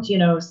don't,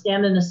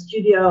 stand in a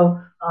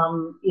studio,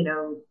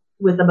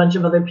 with a bunch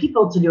of other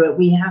people to do it.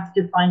 We have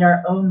to find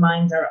our own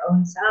minds, our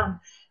own sound.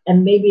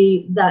 And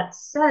maybe that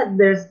said,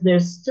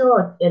 there's still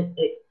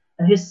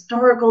a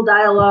historical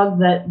dialogue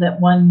that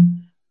one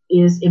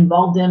is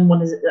involved in.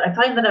 I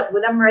find that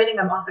when I'm writing,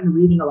 I'm often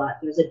reading a lot.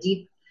 There's a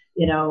deep,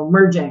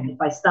 merging.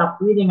 If I stop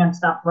reading, I'm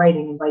stop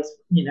writing.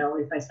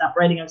 If I stop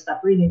writing, I'm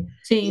stop reading.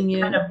 Same,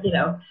 yeah. Kind of,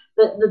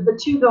 the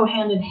two go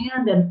hand in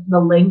hand, and the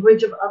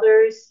language of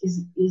others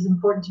is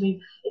important to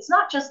me. It's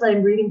not just that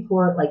I'm reading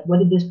for, like, what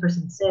did this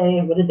person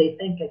say? What did they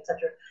think,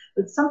 etc.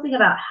 But something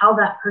about how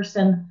that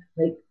person,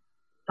 like,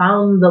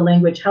 found the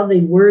language, how they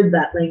word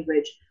that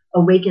language,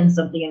 awakened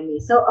something in me.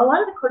 So a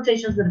lot of the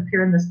quotations that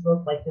appear in this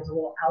book, like there's a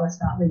little Alice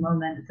Notley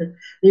moment,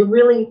 they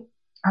really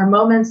are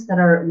moments that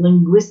are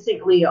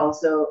linguistically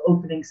also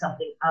opening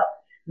something up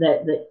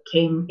that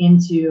came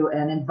into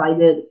and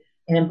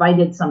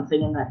invited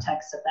something in that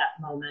text at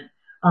that moment.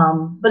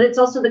 But it's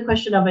also the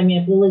question of, I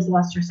mean, if Lily's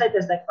lost her sight,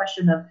 there's that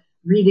question of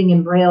reading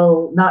in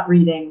Braille, not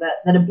reading,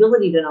 that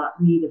ability to not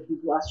read if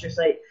you've lost your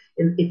sight,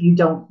 if you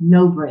don't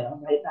know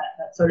Braille, right?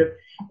 That sort of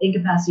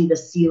incapacity to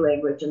see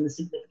language and the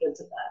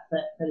significance of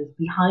that is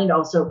behind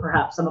also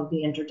perhaps some of the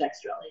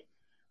intertextuality.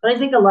 But I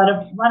think a lot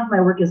of my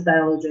work is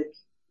dialogic.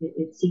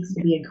 It seeks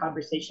to be in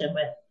conversation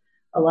with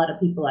a lot of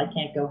people I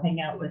can't go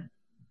hang out with.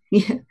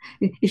 Yeah,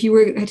 if you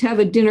were to have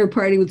a dinner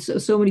party with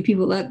so many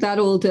people, that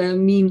old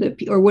meme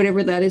or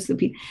whatever that is,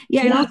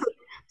 yeah, and also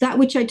that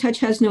which I touch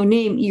has no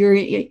name. You're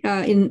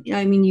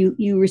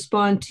you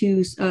respond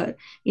to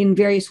in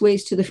various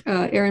ways to the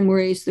Erin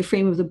Moray's The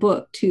Frame of the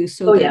Book too.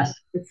 So yes,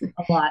 a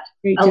lot.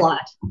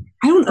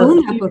 I don't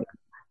own that book.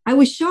 I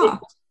was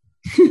shocked.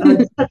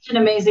 It's such an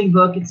amazing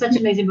book. It's such an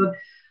amazing book.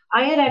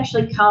 I had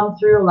actually come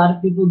through, a lot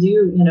of people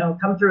do,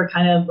 come through a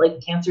kind of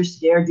like cancer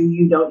scare. Do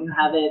you, don't you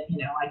have it?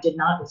 I did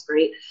not. It was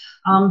great.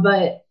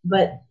 But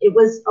it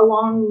was a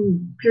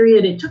long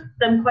period. It took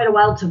them quite a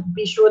while to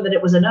be sure that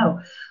it was a no.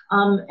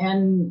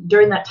 And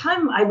during that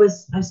time, I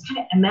was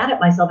kind of mad at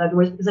myself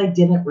afterwards because I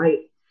didn't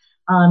write.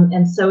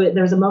 And so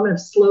there was a moment of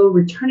slow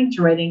returning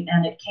to writing,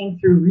 and it came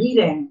through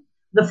reading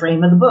The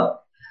Frame of the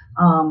Book,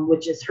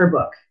 which is her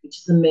book, which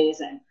is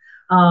amazing.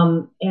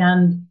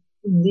 And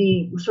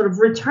the sort of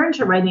return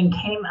to writing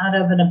came out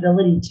of an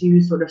ability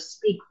to sort of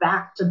speak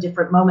back to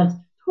different moments,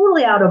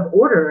 totally out of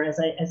order as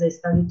I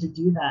started to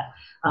do that,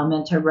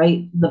 and to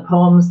write the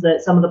poems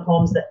some of the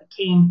poems that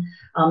became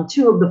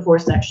 2 of the 4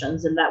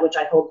 sections, and that which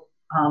I hold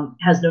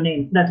has no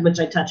name, that which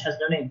I touch has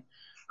no name.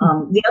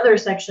 The other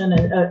section,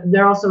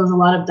 there also is a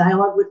lot of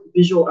dialogue with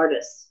visual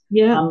artists.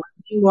 Yeah.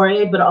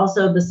 Moray, but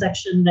also the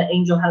section that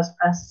Angel House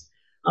Press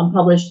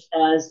published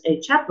as a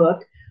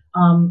chapbook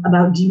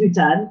about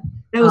Djibouti.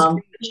 That was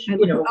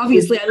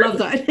obviously I love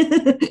that.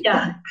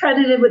 Yeah,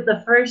 credited with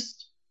the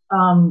first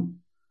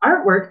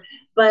artwork,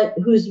 but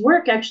whose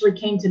work actually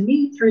came to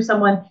me through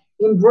someone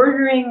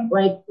embroidering,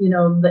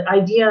 the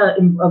idea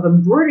of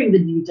embroidering the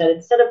Djibouti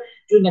instead of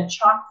doing a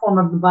chalk form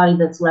of the body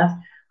that's left.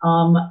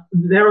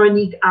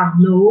 Véronique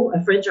Arnaud,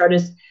 a French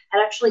artist,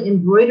 had actually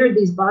embroidered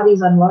these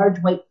bodies on large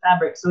white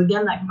fabric. So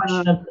again, that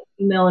question of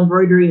female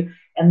embroidery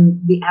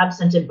and the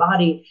absented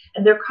body,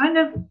 and they're kind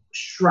of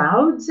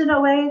shrouds in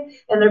a way,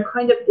 and they're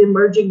kind of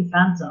emerging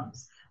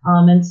phantoms.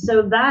 And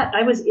so that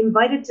I was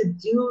invited to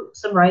do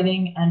some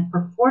writing and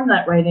perform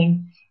that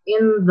writing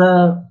in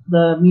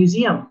the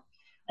museum.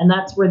 And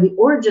that's where the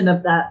origin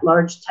of that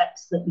large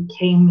text that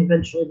became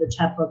eventually the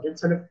chapbook and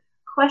sort of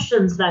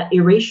questions that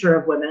erasure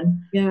of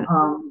women,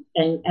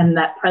 and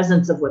that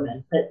presence of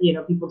women, that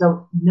people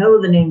don't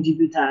know the name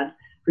Djibouti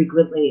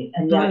frequently,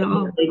 and yet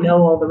they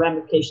know all the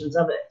ramifications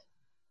of it.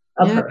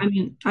 I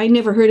mean, I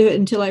never heard of it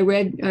until I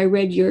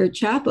read your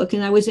chapbook,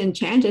 and I was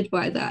enchanted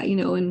by that,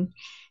 and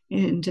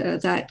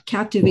that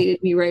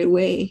captivated me right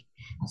away.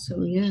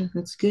 So yeah,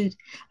 that's good.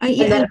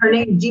 And that her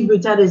name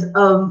Djibouti is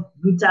of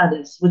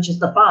Boutades, which is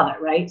the father,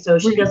 right? So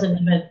she doesn't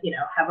even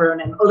have her own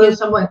name. Although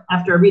someone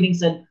after a reading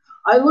said,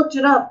 I looked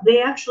it up, they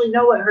actually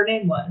know what her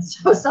name was.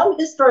 So some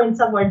historian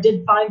somewhere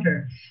did find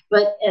her,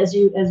 but as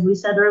we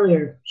said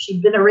earlier,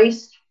 she'd been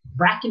erased,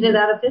 bracketed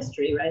out of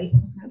history, right?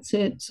 That's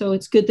it. So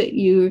it's good that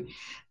you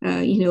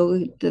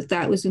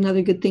that was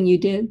another good thing you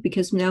did,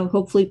 because now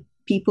hopefully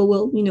people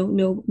will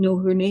know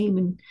her name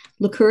and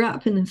look her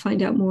up and then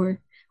find out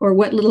more, or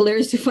what little there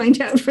is to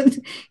find out.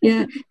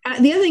 The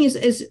other thing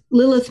is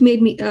Lilith made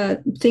me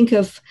think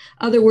of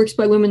other works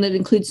by women that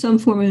include some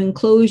form of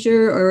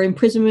enclosure or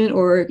imprisonment,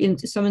 or in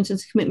some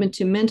instance commitment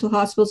to mental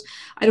hospitals.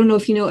 I don't know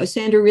if you know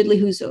Sandra Ridley,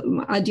 who's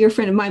a dear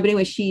friend of mine, but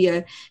anyway,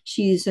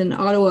 she's an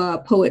Ottawa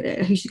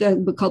poet. She's got a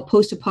book called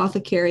Post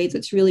Apothecary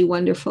that's really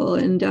wonderful,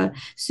 and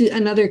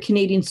another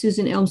Canadian,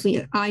 Susan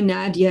Elmsley, I,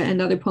 Nadia,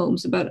 and other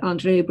poems about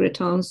André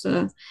Breton's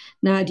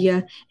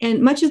Nadia.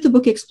 And much of the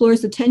book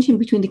explores the tension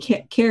between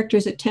the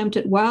characters' attempt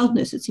at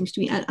wildness, it seems to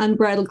be, an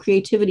unbridled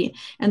creativity,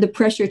 and the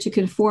pressure to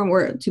conform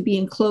or to be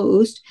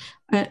enclosed.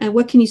 And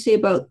what can you say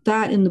about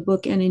that in the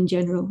book and in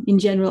general?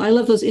 I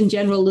love those in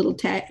general little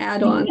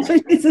add-ons. I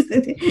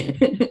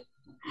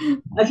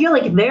feel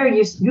like there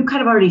you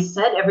kind of already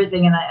said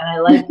everything, and I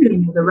like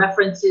the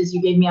references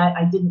you gave me.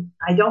 I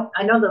know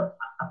the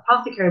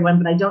apothecary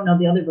one, but I don't know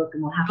the other book,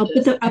 and we'll have I'll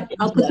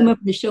put them up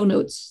in the show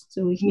notes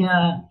so we can.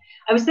 Yeah,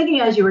 I was thinking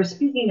as you were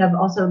speaking of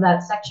also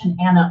that section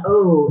Anna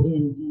O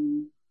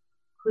in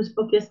whose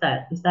book is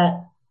that? Is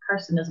that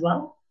Carson as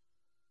well?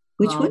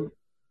 Which one?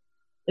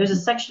 There's a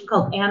section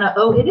called Anna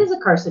O. It is a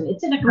Carson.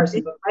 It's in a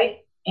Carson book,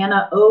 right?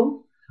 Anna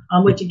O,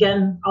 which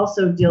again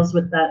also deals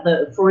with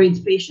the Freud's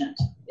patient.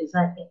 Is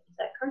that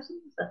Carson?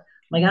 Oh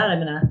my God, I'm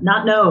gonna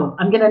not know,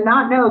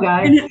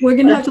 guys. We're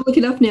gonna have to look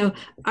it up now.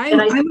 I see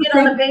it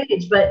on the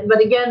page,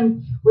 but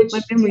again, which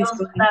deals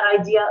with that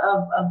idea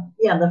of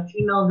the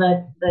female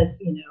that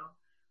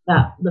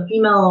that the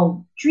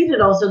female treated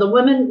also, the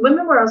women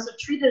were also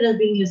treated as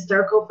being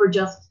hysterical for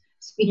just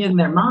speaking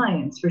their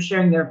minds, for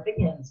sharing their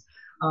opinions.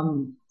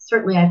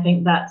 Certainly, I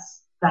think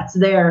that's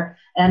there.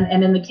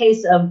 And in the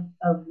case of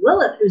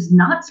Lilith, who's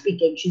not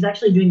speaking, she's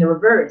actually doing the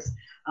reverse.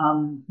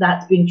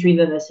 That's being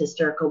treated as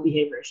hysterical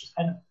behavior. She's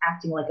kind of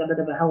acting like a bit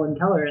of a Helen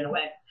Keller in a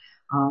way.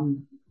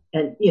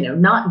 And, you know,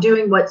 not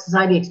doing what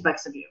society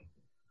expects of you,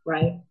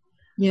 right?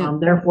 Yeah.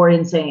 Therefore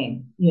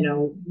insane, you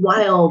know,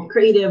 wild,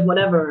 creative,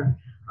 whatever.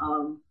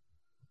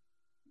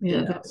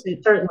 Yeah, that's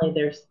it. Certainly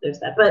there's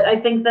that. But I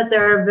think that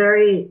there are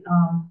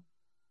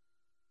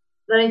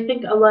that I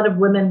think a lot of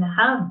women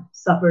have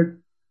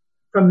suffered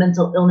from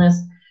mental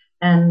illness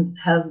and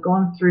have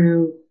gone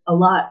through a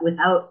lot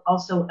without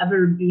also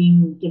ever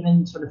being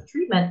given sort of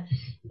treatment.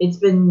 It's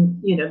been,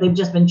 you know, they've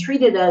just been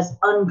treated as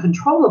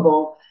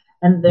uncontrollable,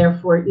 and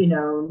therefore, you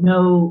know,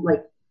 no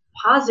like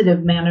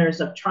positive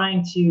manners of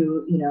trying to,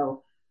 you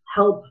know,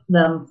 help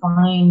them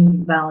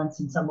find balance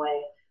in some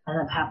way, and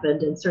have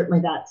happened. And certainly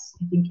that's,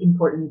 I think,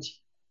 important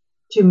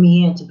to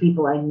me and to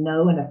people I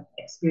know and have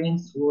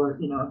experienced or,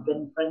 you know, have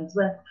been friends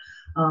with.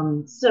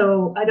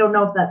 So I don't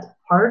know if that's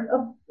part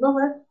of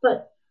Lilith,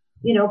 but,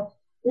 you know,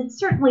 it's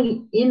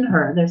certainly in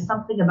her. There's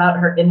something about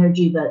her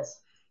energy that's,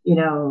 you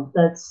know,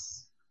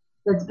 that's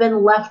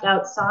been left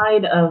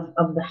outside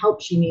of the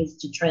help she needs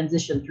to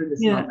transition through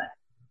this moment.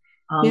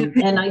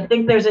 And I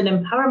think there's an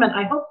empowerment.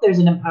 I hope there's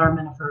an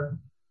empowerment of her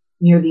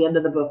near the end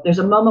of the book. There's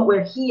a moment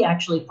where he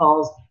actually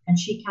falls and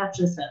she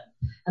catches him.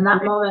 And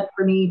that moment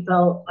for me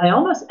felt, I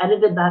almost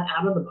edited that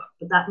out of the book,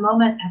 but that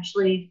moment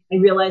actually I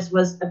realized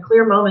was a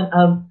clear moment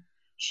of,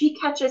 she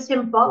catches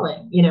him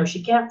falling. You know,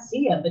 she can't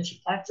see him, but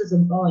she catches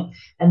him falling.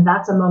 And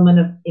that's a moment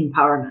of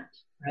empowerment,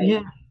 right?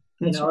 Yeah.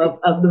 You know, right.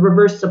 of the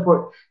reverse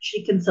support.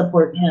 She can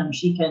support him.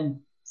 She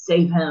can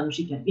save him.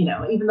 She can, you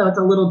know, even though it's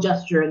a little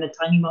gesture in a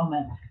tiny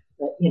moment,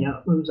 that, you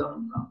know, moves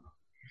on from.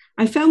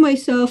 I found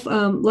myself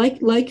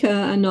like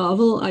a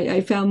novel.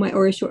 I found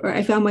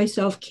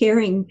myself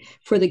caring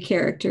for the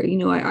character. You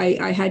know,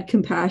 I had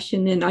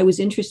compassion and I was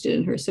interested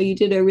in her. So you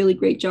did a really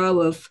great job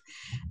of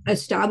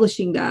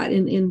establishing that,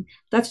 and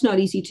that's not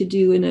easy to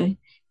do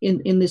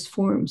in this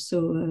form.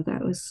 So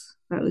that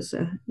was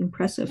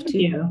impressive too.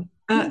 Yeah.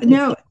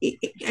 Now,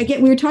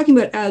 again, we were talking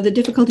about the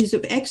difficulties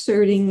of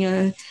excerpting,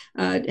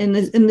 and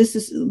this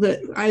is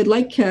I'd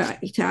like to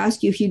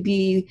ask you if you'd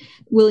be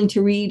willing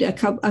to read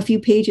a few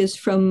pages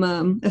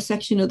from a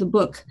section of the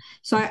book.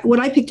 So what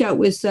I picked out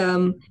was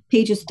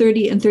pages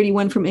 30 and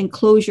 31 from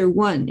Enclosure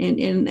 1,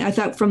 and I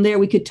thought from there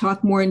we could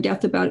talk more in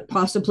depth about it.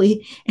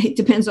 Possibly, it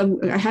depends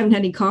on. I haven't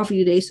had any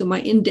coffee today, so my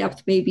in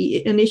depth may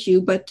be an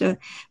issue. But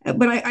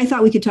I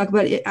thought we could talk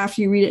about it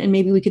after you read it, and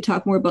maybe we could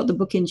talk more about the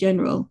book in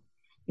general,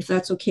 if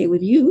that's okay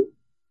with you.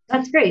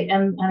 That's great.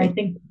 And I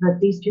think that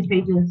these 2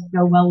 pages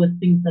go well with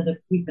things that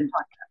we've been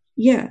talking about.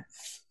 Yeah.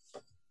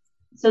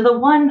 So the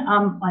one,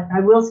 I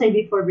will say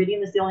before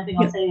reading this, the only thing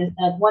I'll say is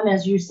that one,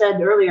 as you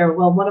said earlier,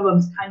 well, one of them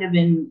is kind of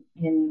in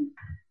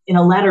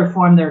a letter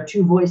form. There are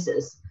 2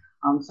 voices.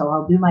 So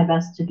I'll do my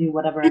best to do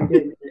whatever I'm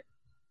doing with it.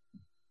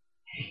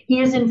 He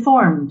is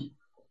informs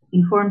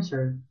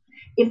her.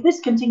 If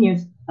this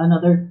continues,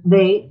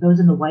 those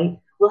in the white,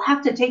 will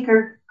have to take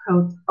her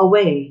coat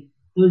away,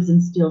 those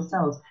in steel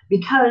cells,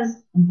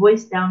 because, in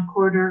voice down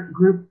corridor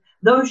group,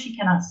 those she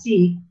cannot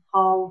see,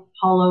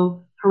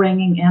 hollow,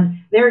 haranguing, and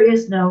there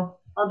is no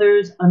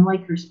others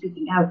unlike her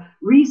speaking out,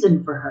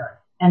 reason for her,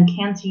 and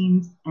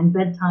canteens, and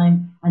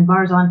bedtime, and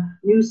bars on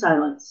new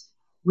silence,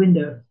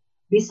 windows.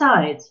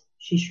 Besides,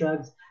 she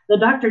shrugs, the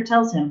doctor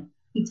tells him,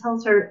 he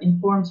tells her,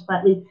 informs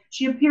flatly,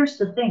 she appears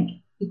to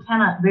think, he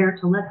cannot bear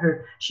to let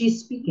her, she's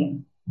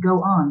speaking,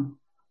 go on.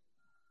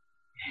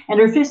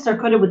 And her fists are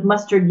coated with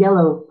mustard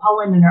yellow,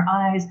 pollen in her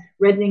eyes,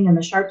 reddening in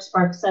the sharp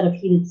spark set of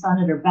heated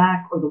sun at her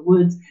back, or the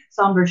woods,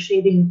 somber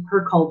shading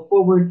her called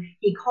forward.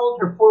 He called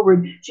her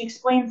forward. She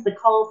explains the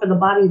call for the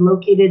body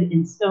located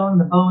in stone.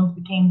 The bones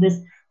became this.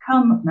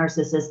 Come,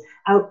 Narcissus,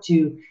 out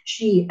to.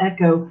 She,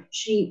 echo,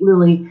 she,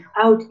 lily,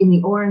 out in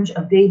the orange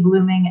of day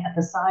blooming at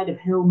the side of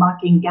hill,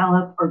 mocking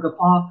gallop or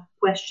guffaw.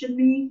 Question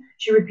me?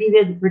 She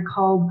repeated,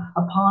 recalled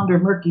a pond or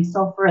murky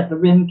sulfur at the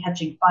rim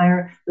catching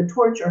fire, the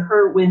torch or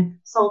her when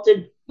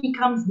salted. He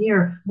comes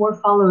near, more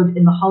followed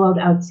in the hollowed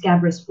out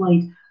scabrous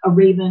flight, a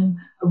raven,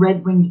 a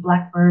red-winged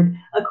blackbird,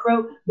 a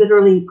crow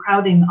bitterly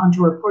crowding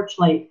onto her porch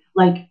light,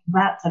 like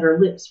bats at her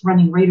lips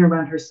running right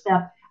around her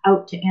step,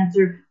 out to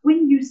answer,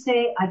 when you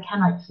say I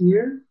cannot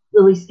hear,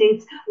 Lily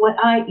states, what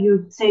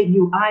you say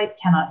I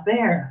cannot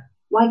bear.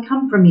 Why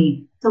come for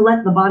me, to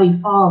let the body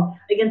fall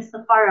against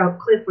the far-out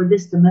cliff where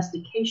this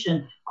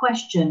domestication,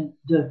 questioned,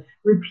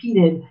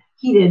 repeated,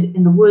 heated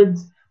in the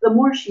woods, the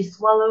more she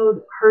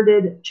swallowed,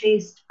 herded,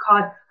 chased,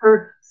 caught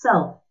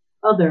herself,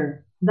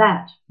 other,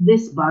 that,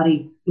 this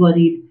body,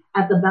 bloodied,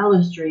 at the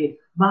balustrade,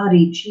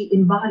 body she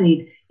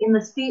embodied, in the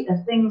state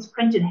of things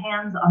printed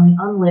hands on the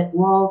unlit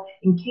wall,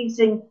 in case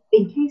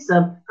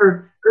of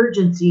her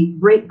urgency,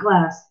 break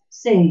glass,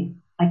 say,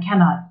 I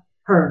cannot,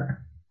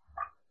 her.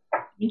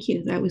 Thank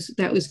you. That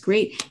was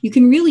great. You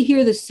can really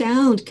hear the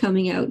sound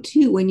coming out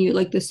too when you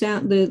like the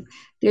sound.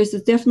 There's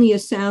definitely a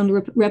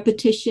sound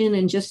repetition,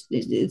 and just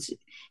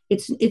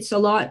it's a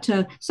lot.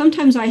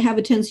 Sometimes I have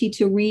a tendency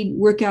to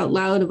work out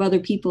loud of other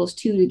people's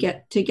too to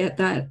get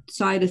that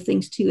side of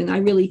things too, and I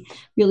really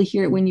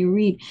hear it when you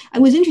read.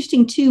 It was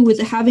interesting too with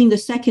having the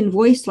second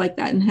voice like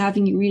that and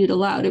having you read it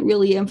aloud. It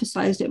really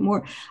emphasized it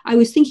more. I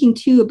was thinking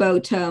too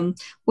about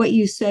what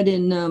you said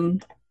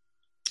in.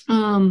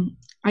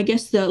 I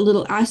guess the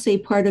little essay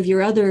part of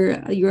your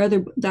other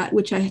that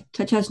which I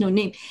touch has no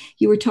name.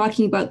 You were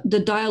talking about the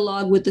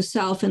dialogue with the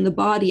self and the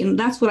body, and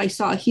that's what I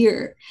saw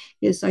here.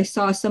 Is I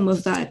saw some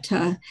of that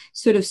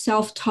sort of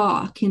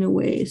self-talk in a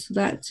way. So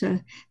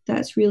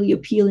that's really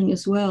appealing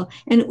as well.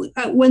 And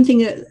one thing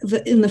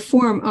that in the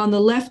form on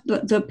the left,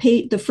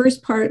 the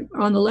first part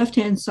on the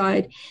left-hand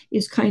side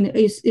is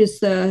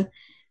the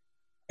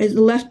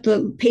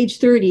page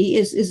 30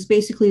 is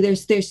basically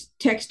there's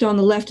text on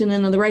the left, and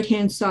then on the right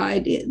hand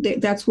side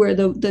that's where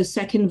the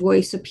second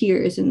voice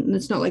appears, and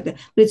it's not like that,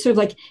 but it's sort of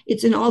like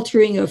it's an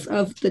altering of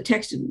the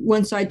text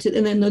one side to,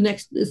 and then the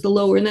next is the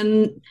lower, and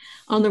then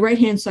on the right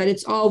hand side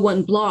it's all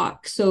one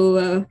block.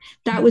 So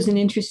that was an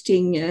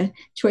interesting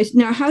choice.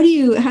 Now how do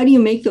you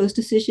make those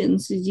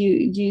decisions?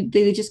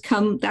 They just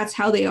come, that's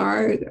how they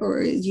are,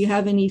 or do you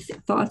have any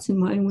thoughts in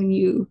mind when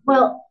you?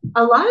 Well,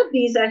 a lot of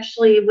these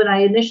actually, when I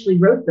initially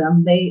wrote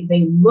them, they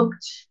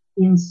looked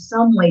in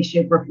some way,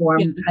 shape, or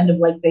form kind of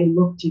like they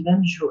looked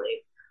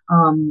eventually.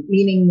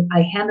 Meaning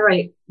I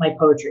handwrite my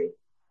poetry,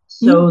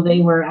 so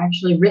they were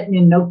actually written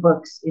in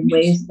notebooks in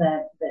ways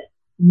that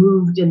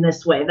moved in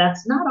this way.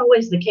 That's not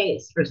always the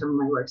case for some of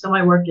my work. Some of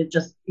my work is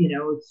just,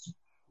 it's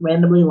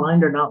randomly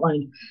lined or not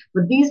lined,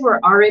 but these were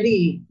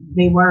already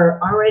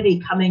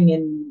coming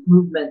in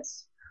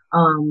movements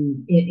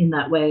in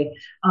that way.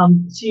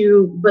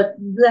 But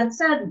that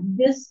said,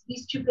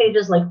 these 2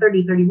 pages, like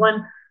 30,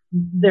 31,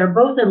 they're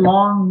both they're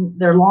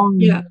long.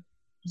 Yeah.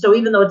 So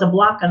even though it's a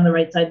block on the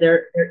right side,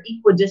 they're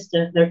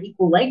equidistant, they're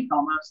equal length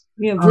almost.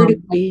 Yeah,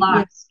 vertically.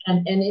 Blocks. Yeah.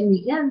 And in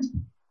the end,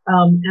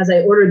 as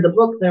I ordered the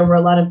book, there were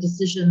a lot of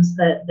decisions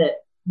that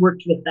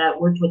worked with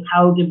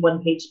how did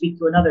one page speak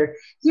to another.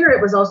 Here it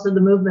was also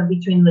the movement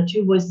between the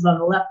 2 voices on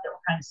the left that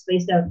were kind of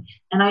spaced out.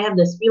 And I have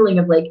this feeling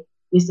of like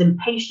this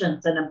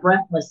impatience and a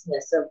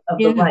breathlessness of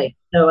the right.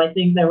 So I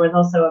think there was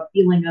also a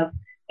feeling of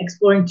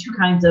exploring 2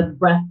 kinds of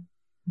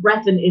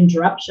breath and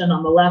interruption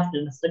on the left,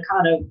 and a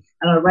staccato,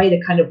 and on the right,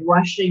 a kind of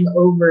rushing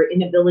over,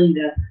 inability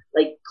to,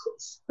 like,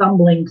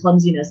 stumbling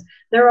clumsiness.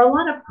 There are a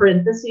lot of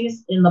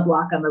parentheses in the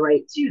block on the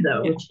right too,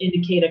 though, which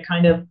indicate a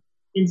kind of,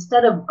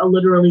 instead of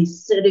literally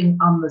sitting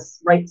on the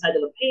right side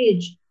of the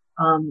page,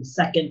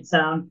 second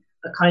sound,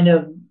 a kind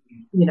of,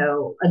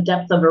 a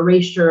depth of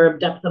erasure, a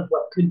depth of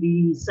what could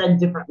be said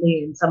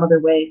differently in some other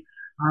way,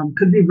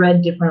 could be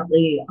read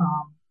differently,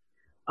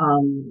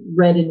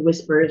 read in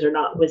whispers or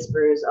not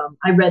whispers.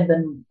 I read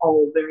them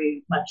all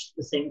very much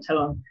the same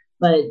tone,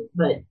 but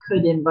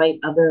could invite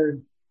other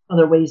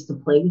ways to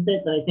play with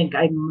it that I think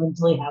I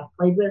mentally have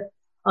played with.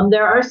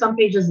 There are some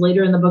pages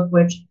later in the book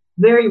which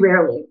very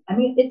rarely, I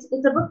mean, it's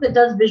a book that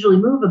does visually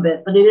move a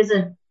bit, but it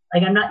isn't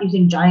like, I'm not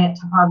using giant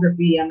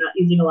topography. I'm not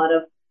using a lot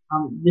of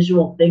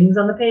visual things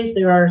on the page.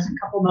 There are a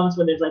couple moments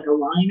where there's like a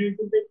line or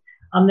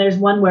something. There's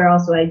one where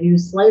also I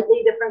use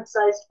slightly different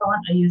sized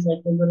font. I use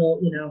like a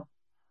little,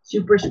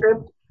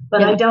 superscript,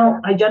 but I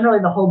generally,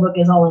 the whole book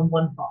is all in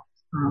one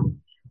font,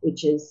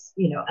 which is,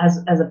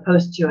 as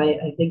opposed to,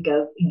 I think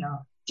of,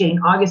 Jane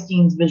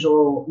Augustine's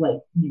visual, like,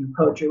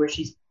 poetry, where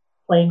she's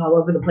playing all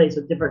over the place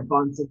with different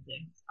fonts and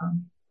things.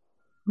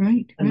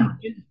 Right.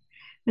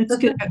 That's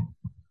good.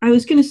 I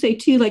was going to say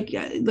too,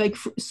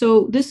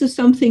 so this is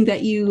something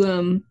that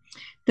you,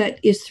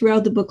 that is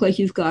throughout the book, like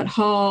you've got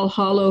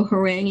hollow,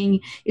 haranguing.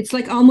 It's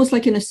like almost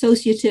like an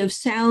associative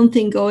sound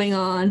thing going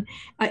on.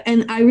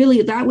 And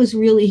that was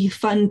really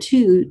fun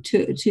too,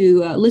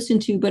 to listen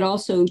to, but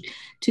also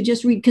to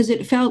just read, because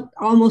it felt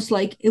almost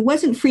like, it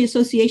wasn't free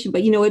association,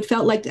 but, it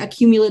felt like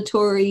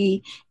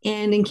accumulatory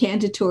and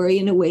incantatory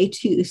in a way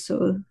too.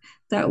 So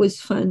that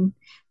was fun.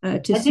 I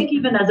think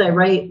even as I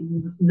write,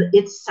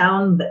 it's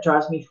sound that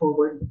draws me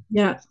forward.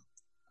 Yeah,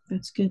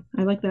 that's good.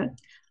 I like that.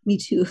 Me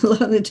too. A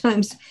lot of the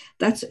times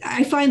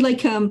I find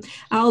like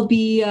I'll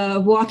be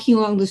walking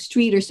along the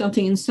street or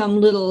something, and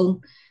some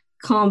little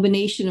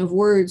combination of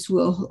words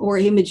or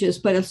images,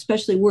 but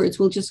especially words,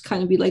 will just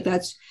kind of be like,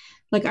 that's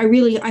like, I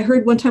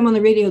heard one time on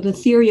the radio the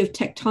theory of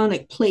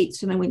tectonic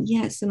plates, and I went,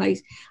 yes. And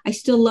I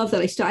still love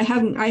that.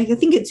 I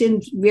think it's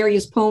in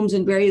various poems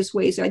in various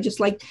ways. I just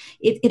like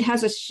it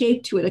has a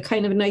shape to it, a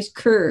kind of a nice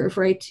curve,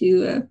 right,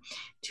 to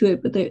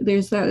it. But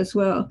there's that as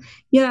well.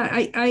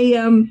 Yeah.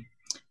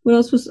 What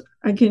else was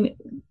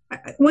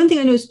one thing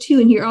I noticed too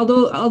in here,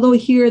 although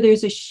here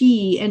there's a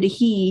she and a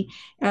he,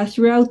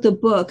 throughout the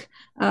book,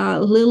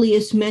 Lily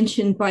is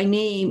mentioned by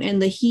name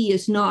and the he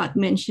is not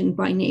mentioned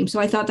by name. So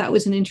I thought that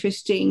was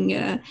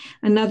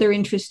another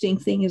interesting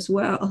thing as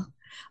well.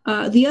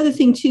 The other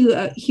thing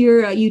too,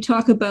 here you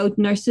talk about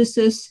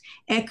Narcissus,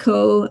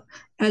 Echo,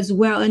 as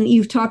well. And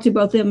you've talked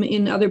about them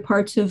in other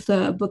parts of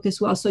the book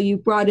as well. So you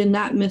brought in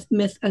that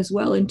myth as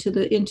well into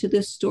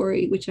this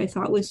story, which I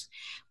thought was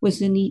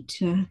a neat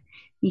thing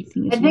I as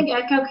well. think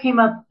Echo came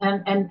up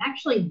and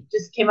actually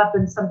just came up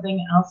in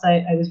something else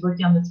I was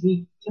working on this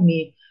week to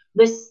me.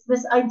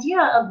 This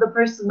idea of the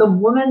person, the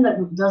woman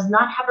that does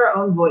not have her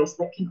own voice,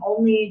 that can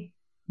only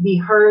be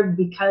heard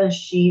because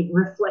she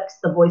reflects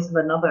the voice of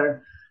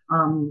another,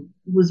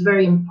 was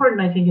very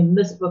important, I think, in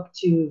this book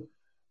to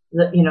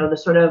the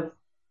sort of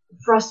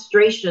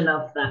frustration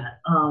of that,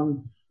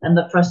 and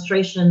the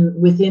frustration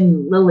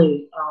within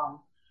Lily,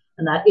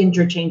 and that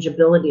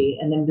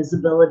interchangeability and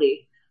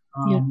invisibility.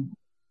 Yeah.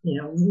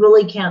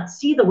 Really can't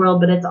see the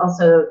world, but it's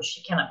also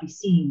she cannot be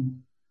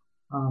seen.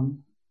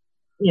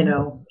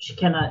 She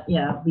cannot,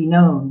 be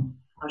known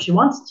how she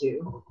wants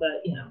to,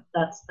 but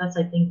that's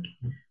I think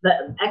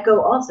that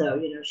Echo also,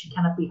 she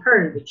cannot be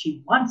heard, but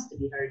she wants to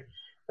be heard,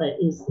 but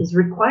is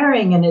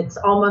requiring, and it's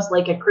almost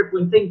like a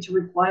crippling thing to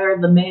require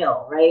the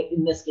male, right?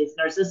 In this case,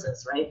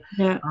 Narcissus, right?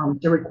 Yeah.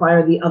 To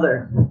require the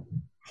other.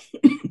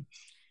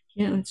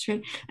 Yeah, that's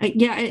right.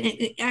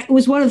 It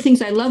was one of the things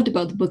I loved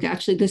about the book,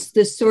 actually.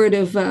 This sort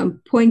of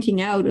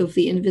pointing out of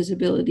the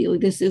invisibility.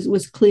 Like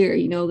was clear,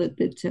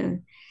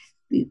 that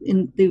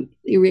in the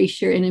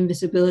erasure and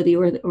invisibility,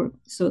 or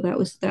so that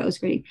was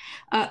great.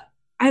 I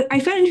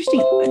found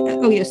interesting.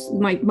 Oh yes,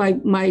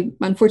 my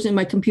unfortunately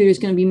my computer is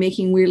going to be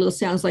making weird little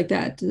sounds like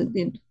that.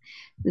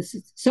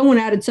 Someone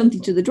added something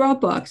to the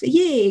Dropbox.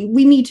 Yay!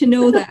 We need to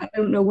know that. I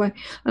don't know why.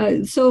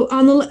 So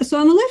on the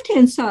left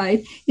hand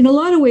side, in a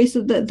lot of ways,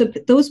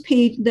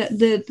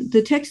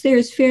 the text there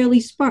is fairly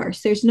sparse.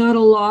 There's not a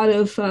lot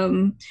of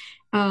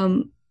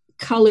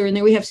color in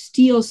there. We have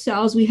steel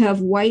cells. We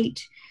have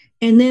white.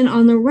 And then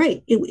on the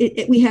right,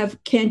 we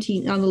have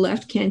canteen on the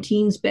left,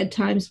 canteens,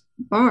 bedtimes,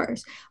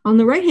 bars. On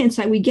the right-hand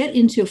side, we get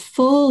into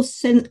full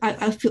sort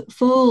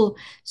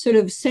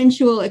of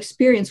sensual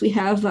experience. We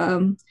have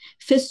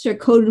fists are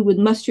coated with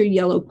mustard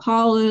yellow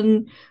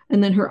pollen,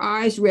 and then her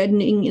eyes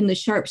reddening in the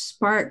sharp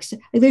sparks.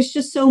 There's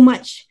just so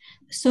much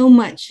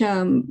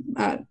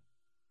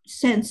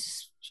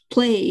sense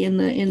play in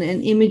the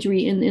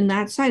imagery in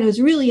that side. It was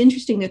really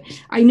interesting that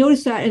I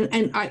noticed that,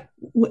 and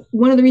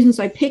one of the reasons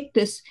I picked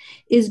this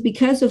is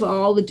because of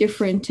all the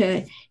different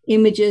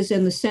images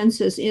and the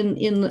senses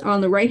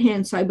on the right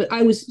hand side. But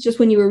I was just,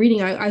 when you were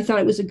reading, I thought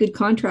it was a good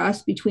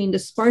contrast between the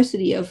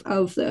sparsity of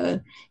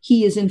the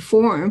he is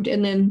informed,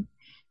 and then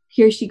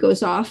here she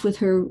goes off with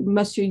her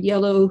mustard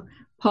yellow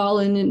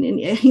pollen,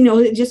 and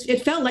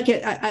it felt like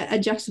a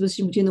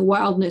juxtaposition between the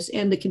wildness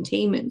and the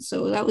containment.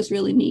 So that was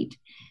really neat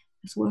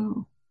as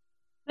well.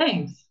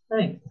 Thanks.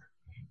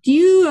 Do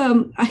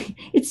you,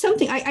 it's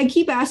something I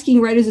keep asking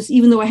writers this,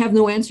 even though I have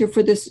no answer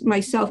for this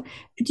myself.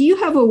 Do you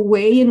have a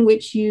way in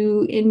which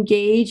you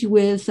engage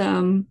with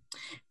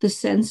the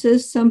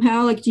senses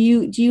somehow? Like, do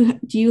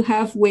you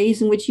have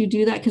ways in which you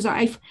do that? Because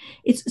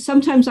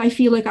sometimes I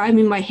feel like I'm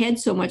in my head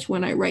so much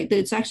when I write that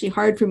it's actually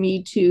hard for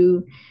me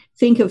to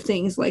think of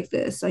things like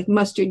this, like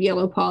mustard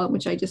yellow pollen,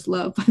 which I just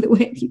love, by the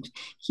way.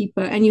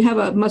 And you have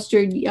a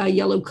mustard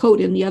yellow coat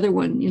in the other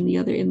one, in the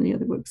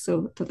other book.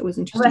 So I thought that was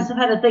interesting. I must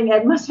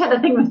have had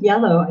a thing with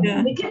yellow.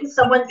 Yeah. I think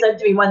someone said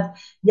to me once,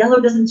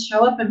 yellow doesn't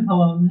show up in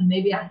poems, and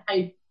maybe that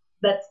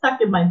stuck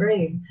in my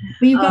brain.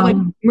 But you've got like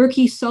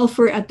murky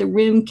sulfur at the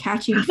rim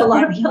catching a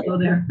lot of yellow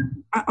there.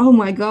 Oh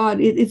my God,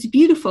 it's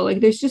beautiful.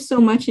 Like, there's just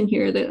so much in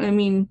here that, I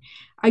mean,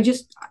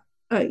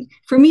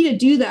 for me to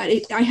do that,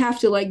 I have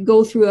to like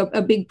go through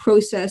a big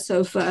process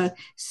of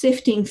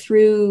sifting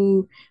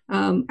through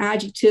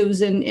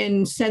adjectives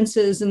and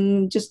senses,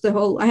 and just the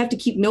whole. I have to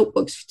keep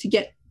notebooks to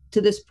get to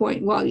this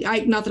point. Well,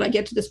 not that I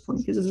get to this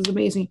point, because this is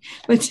amazing.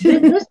 But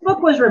this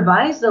book was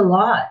revised a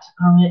lot.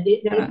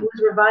 It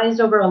was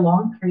revised over a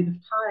long period of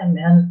time,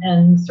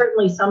 and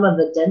certainly some of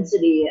the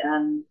density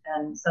and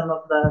some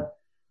of the,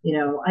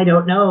 I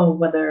don't know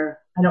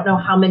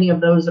how many of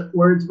those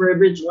words were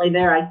originally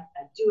there. I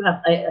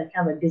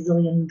have a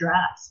gazillion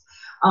drafts.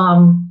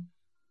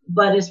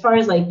 But as far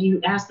as like, you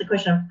asked the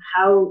question of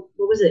how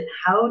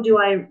do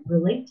I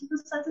relate to the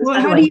senses?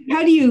 Well, how do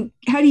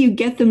you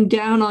get them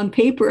down on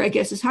paper, I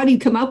guess, is how do you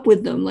come up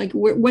with them? Like,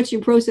 what's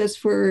your process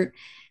for,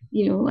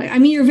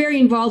 you're very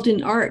involved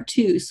in art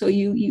too. So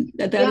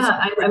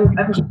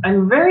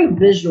I'm very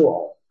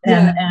visual.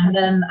 And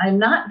then I'm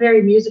not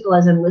very musical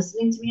as in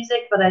listening to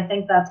music, but I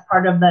think that's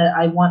part of that.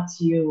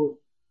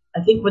 I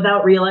think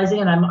without realizing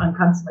it, I'm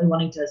constantly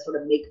wanting to sort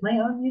of make my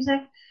own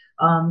music,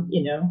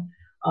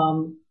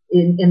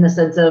 in the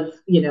sense of,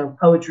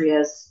 poetry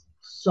as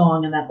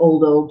song in that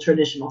old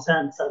traditional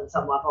sense on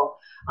some level.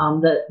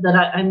 I'm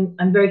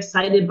very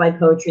excited by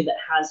poetry that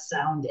has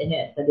sound in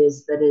it, that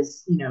is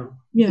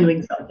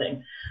doing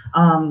something.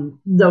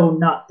 Though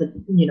not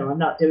I'm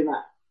not doing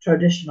that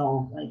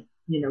traditional, like,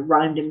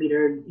 rhymed and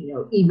metered,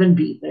 even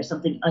beat. There's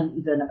something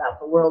uneven about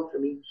the world for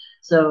me.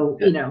 So,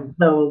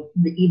 though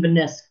the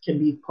evenness can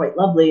be quite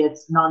lovely,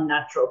 it's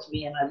non-natural to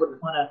me, and I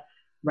wouldn't want to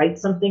write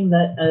something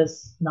that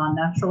is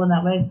non-natural in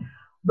that way.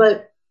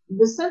 But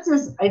the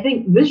senses, I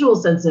think visual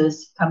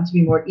senses come to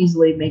me more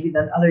easily maybe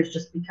than others,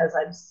 just because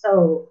I'm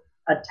so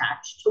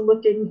attached to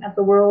looking at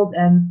the world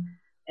and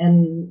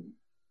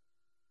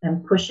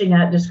and pushing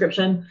at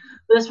description.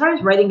 But as far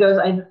as writing goes,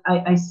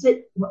 I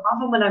sit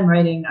often when I'm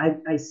writing,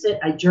 I sit,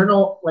 I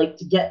journal, like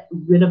to get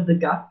rid of the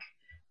guck,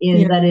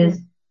 and that is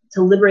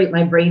to liberate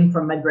my brain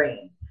from my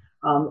brain.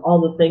 All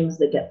the things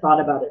that get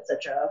thought about,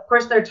 etc. Of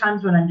course, there are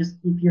times when I'm just,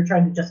 if you're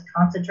trying to just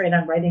concentrate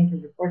on writing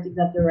because you're forcing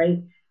yourself to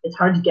write, it's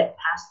hard to get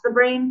past the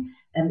brain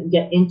and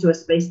get into a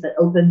space that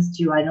opens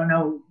to, I don't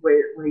know,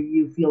 where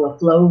you feel a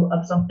flow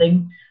of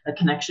something, a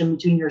connection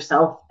between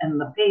yourself and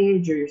the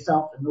page or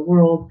yourself and the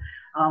world.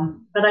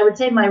 But I would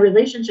say my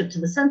relationship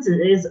to the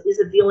senses is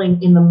a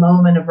feeling in the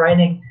moment of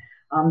writing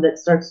that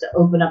starts to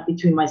open up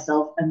between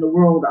myself and the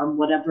world on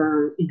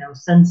whatever,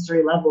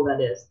 sensory level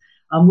that is.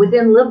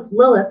 Within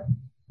Lilith,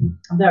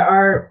 there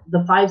are,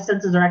 the five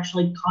senses are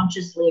actually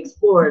consciously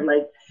explored,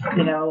 like,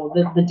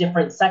 the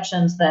different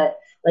sections that,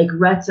 like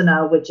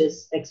retina, which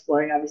is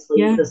exploring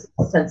obviously the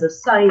sense of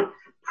sight,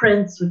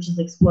 prints, which is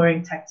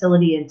exploring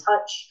tactility and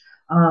touch,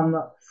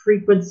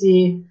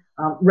 frequency,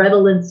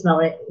 redolent, smell,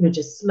 which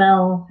is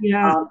smell,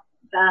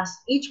 fast.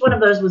 Each one of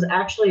those was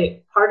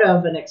actually part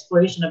of an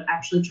exploration of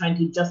actually trying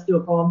to just do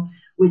a poem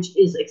which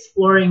is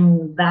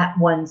exploring that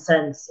one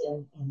sense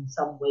in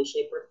some way,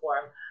 shape, or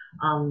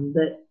form,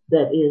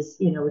 that is,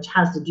 which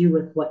has to do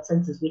with what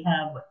senses we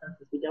have, what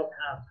senses we don't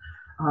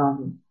have.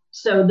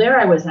 So there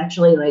I was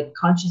actually like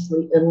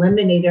consciously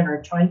eliminating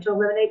or trying to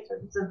eliminate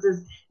certain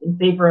senses in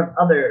favor of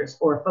others,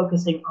 or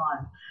focusing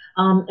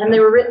on. And they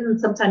were written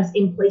sometimes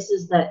in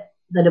places that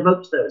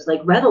evoked those,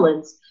 like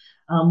redolence.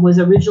 Was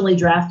originally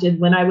drafted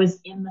when I was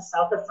in the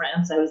south of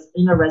France. I was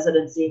in a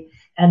residency,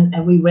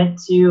 and we went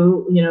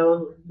to,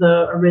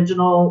 the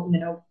original,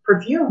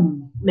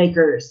 perfume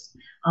makers,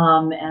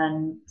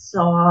 and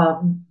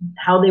saw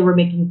how they were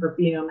making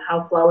perfume,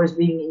 how flowers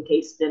being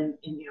encased in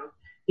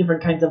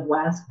different kinds of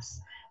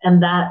wasps.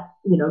 And that,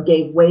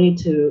 gave way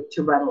to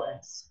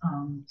redolence.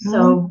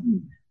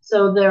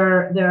 So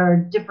there are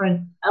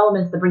different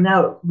elements that bring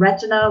out.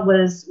 Retina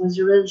was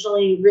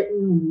originally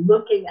written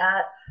looking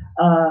at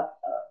a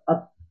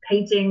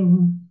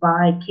painting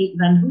by Kate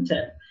Van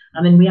Houten.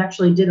 I mean, we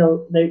actually did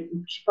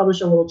she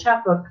published a little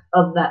chapbook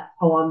of that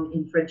poem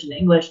in French and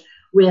English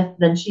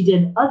then she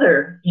did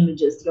other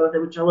images to go with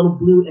it, which are little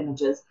blue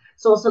images.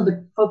 So also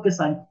the focus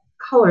on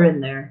color in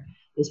there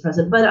is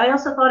present. But I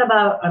also thought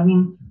about,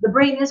 the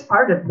brain is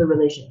part of the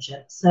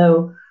relationship.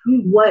 So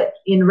what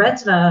in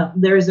retina,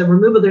 there's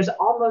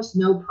almost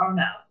no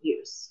pronoun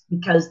use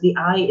because the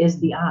I is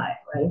the I,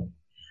 right?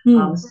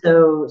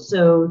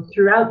 So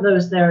throughout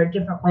those, there are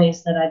different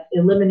ways that I've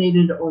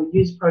eliminated or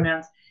used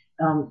pronouns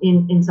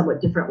in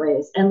somewhat different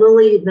ways. And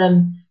Lily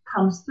then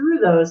comes through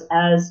those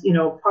as,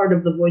 part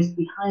of the voice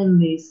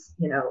behind these,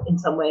 in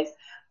some ways,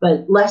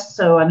 but less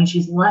so.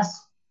 She's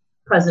less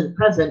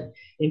present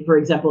in, for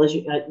example, as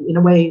in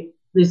a way,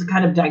 there's a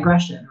kind of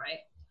digression,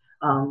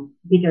 right?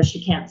 Because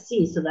she can't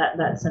see, so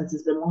that sense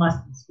has been lost.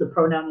 The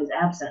pronoun is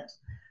absent,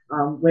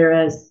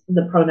 whereas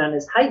the pronoun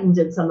is heightened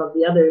in some of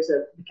the others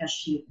because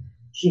she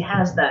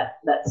has that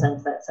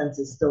sense. That sense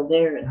is still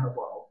there in her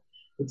world.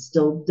 It's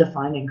still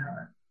defining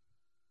her.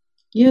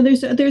 Yeah,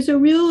 there's a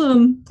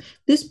real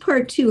this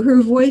part too.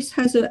 Her voice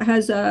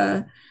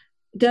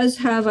does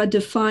have a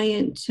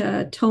defiant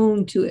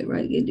tone to it,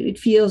 right? It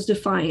feels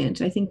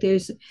defiant. I think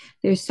there's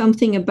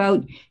something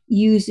about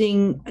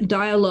using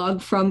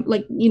dialogue from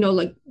like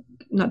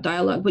not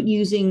dialogue, but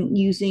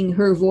using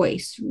her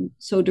voice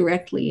so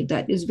directly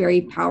that is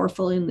very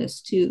powerful in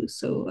this too.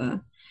 So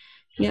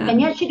yeah.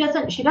 And yet she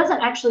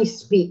doesn't actually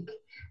speak.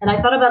 And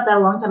I thought about that a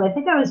long time. I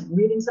think I was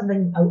reading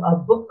something, a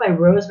book by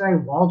Rosemary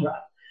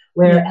Waldrop,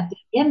 where at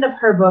the end of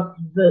her book,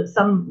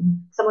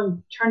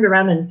 someone turned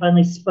around and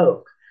finally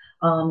spoke.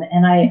 And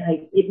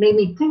it made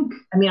me think.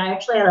 I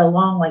actually had a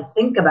long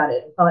think about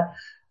it and thought,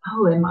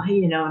 oh, am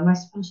I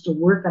supposed to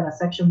work on a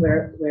section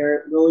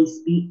where Lily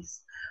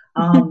speaks?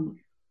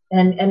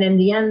 And in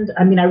the end,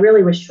 I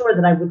really was sure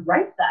that I would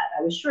write that.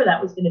 I was sure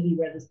that was going to be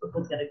where this book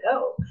was going to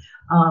go,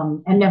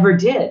 and never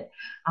did.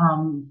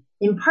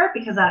 In part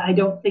because I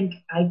don't think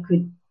I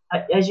could.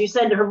 As you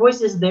said, her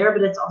voice is there,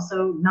 but it's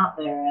also not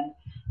there.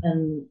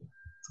 And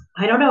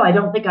I don't know. I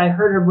don't think I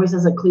heard her voice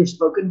as a clear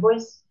spoken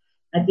voice.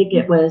 I think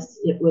it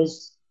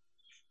was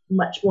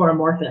much more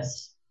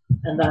amorphous,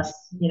 and thus,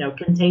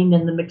 contained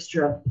in the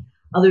mixture of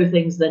other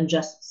things than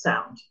just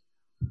sound.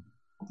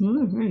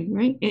 Oh,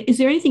 right. Is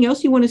there anything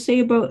else you want to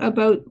say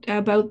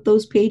about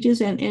those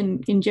pages and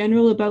in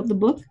general about the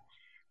book?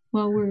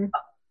 While we're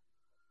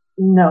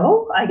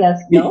no, I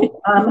guess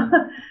no.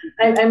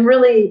 I'm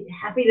really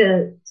happy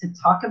to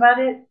talk about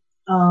it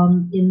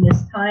in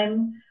this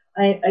time.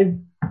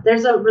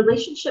 There's a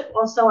relationship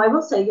also. I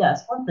will say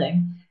yes. One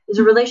thing is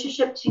a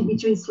relationship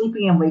between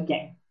sleeping and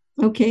waking.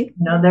 Okay.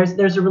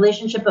 There's a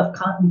relationship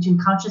between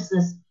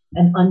consciousness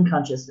and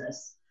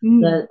unconsciousness.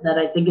 That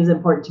I think is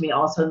important to me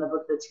also in the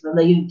book, that's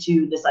related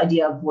to this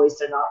idea of voice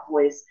or not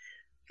voice.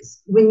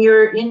 When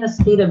you're in a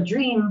state of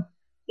dream,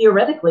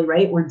 theoretically,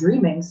 right, we're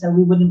dreaming, so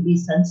we wouldn't be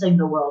sensing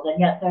the world. And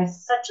yet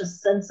there's such a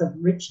sense of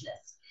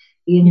richness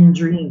in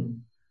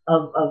dream,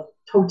 of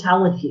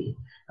totality.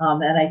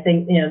 And I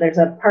think, there's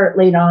a part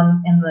late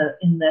on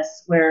in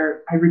this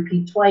where I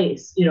repeat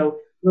twice,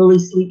 Lily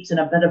sleeps in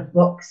a bed of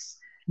books,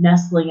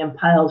 nestling in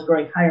piles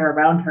growing higher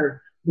around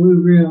her.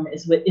 Blue room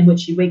is in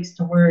which she wakes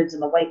to words in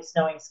the white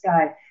snowing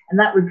sky. And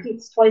that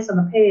repeats twice on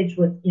the page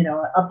with,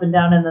 up and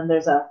down. And then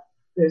there's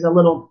a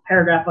little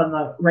paragraph on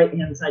the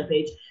right-hand side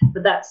page,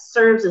 but that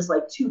serves as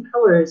like two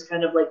pillars,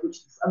 kind of like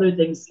which this other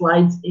thing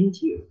slides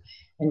into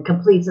and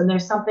completes. And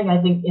there's something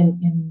I think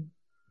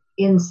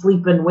in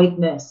sleep and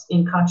wakeness,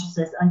 in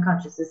consciousness,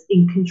 unconsciousness,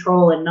 in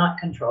control and not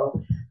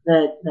control,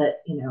 that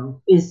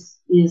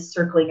is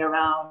circling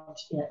around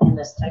in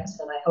this text.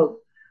 And I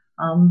hope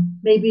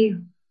maybe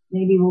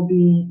will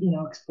be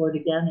explored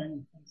again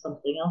in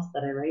something else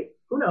that I write.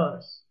 Who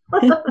knows?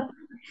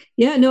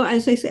 Yeah, no,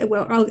 as I said,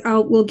 well,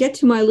 we'll get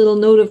to my little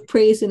note of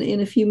praise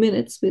in a few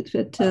minutes, but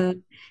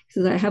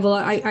because I have a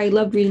lot, I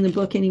loved reading the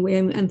book anyway,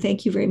 and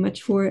thank you very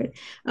much for it.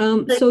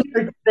 Thank you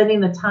for spending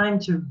the time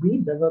to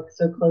read the book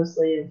so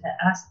closely and to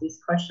ask these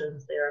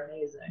questions. They're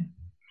amazing.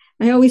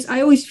 I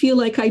always feel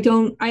like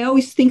I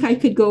always think I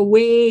could go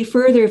way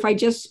further if I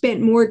just spent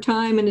more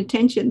time and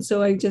attention.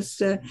 So I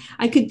just,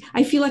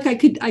 I feel like I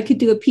could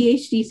do a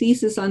PhD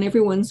thesis on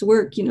everyone's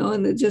work,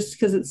 and just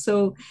because it's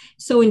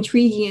so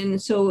intriguing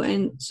and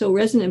so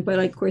resonant. But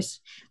of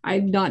course,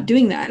 I'm not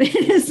doing that.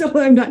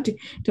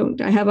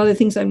 So I have other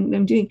things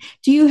I'm doing.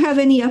 Do you have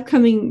any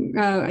upcoming,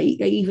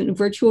 even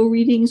virtual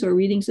readings or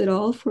readings at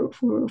all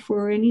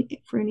for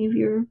any of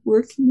your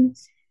work?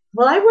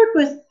 Well, I work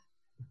with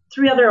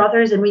 3 other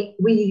authors, and we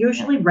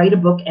usually write a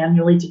book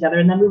annually together,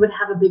 and then we would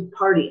have a big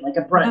party, like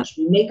a brunch.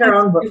 We make our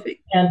own book,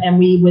 and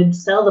we would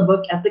sell the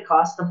book at the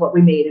cost of what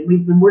we made. And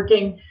we've been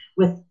working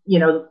with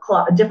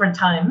different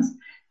times,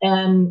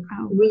 and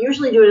we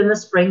usually do it in the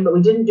spring, but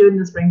we didn't do it in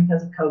the spring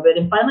because of COVID.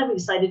 And finally, we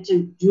decided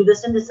to do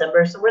this in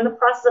December. So we're in the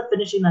process of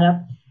finishing that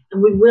up,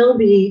 and we will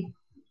be.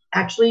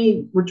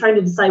 Actually, we're trying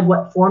to decide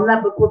what form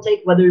that book will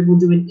take, whether we'll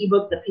do an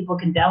ebook that people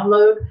can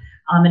download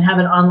and have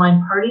an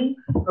online party,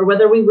 or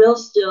whether we will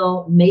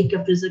still make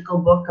a physical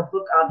book, a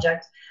book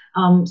object.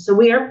 So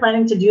we are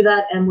planning to do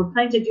that, and we're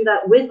planning to do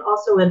that with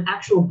also an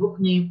actual book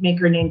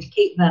maker named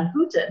Kate Van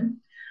Houten,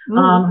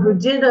 who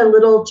did a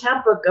little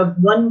chapbook of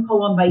one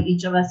poem by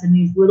each of us in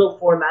these little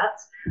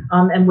formats,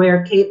 and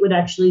where Kate would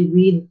actually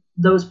read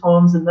those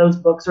poems and those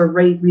books, or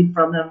read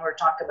from them, or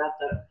talk about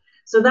them.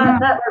 So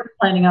that we're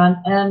planning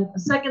on. And the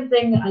second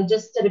thing, I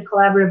just did a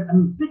collaborative.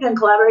 I'm big on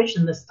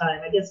collaboration this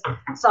time. I guess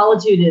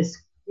solitude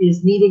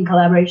is needing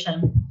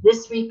collaboration.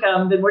 This week,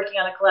 I've been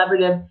working on a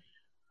collaborative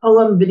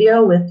poem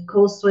video with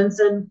Cole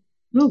Swinson,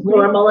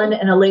 Laura Mullen,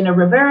 and Elena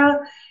Rivera.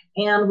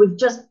 And we've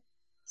just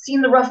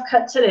seen the rough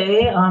cut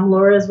today.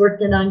 Laura's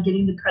working on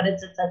getting the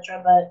credits,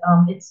 etc. But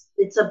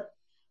it's a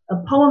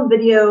poem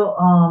video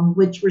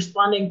which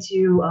responding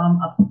to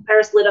a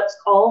Paris Lit Up's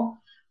call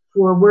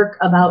for work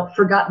about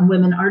forgotten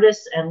women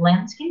artists and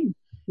landscape.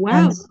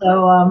 Wow. And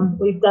so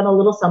we've done a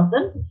little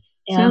something,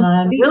 and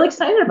I'm really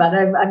excited about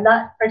it. I've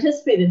not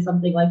participated in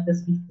something like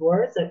this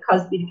before, so it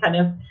caused me to kind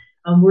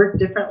of work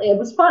differently. It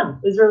was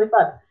fun. It was really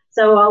fun.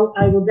 So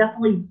I will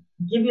definitely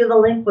give you the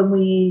link when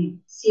we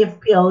see if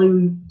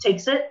PLU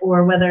takes it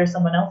or whether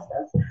someone else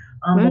does.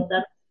 But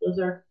those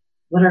are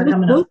what are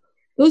coming up.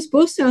 Those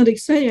both sound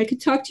exciting. I could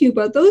talk to you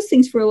about those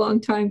things for a long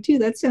time too.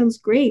 That sounds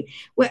great.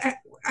 Well,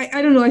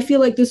 I don't know. I feel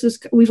like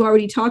we've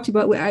already talked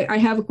about. I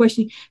have a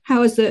question.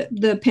 How has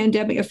the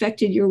pandemic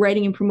affected your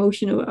writing and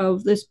promotion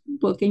of this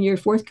book and your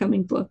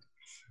forthcoming book?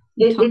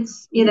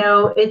 It's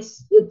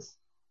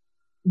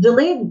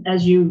delayed,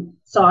 as you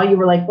saw. You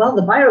were like, well,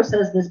 the bio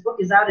says this book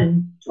is out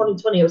in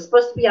 2020. It was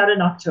supposed to be out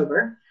in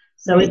October,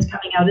 so it's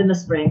coming out in the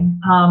spring.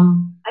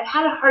 I've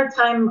had a hard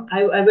time.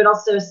 I would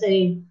also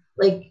say,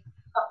 like,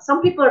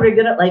 some people are very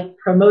good at like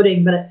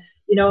promoting, but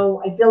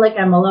I feel like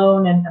I'm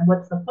alone, and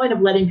what's the point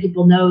of letting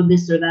people know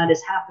this or that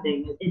is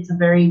happening? It's a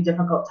very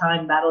difficult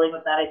time battling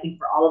with that, I think,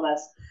 for all of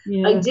us.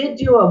 Yeah. I did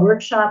do a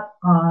workshop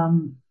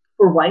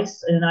for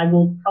Weiss, and I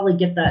will probably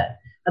get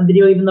a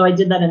video, even though I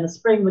did that in the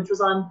spring, which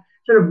was on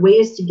sort of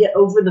ways to get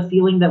over the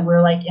feeling that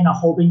we're like in a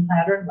holding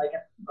pattern, like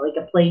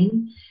a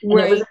plane. And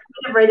It was a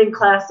kind of writing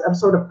class of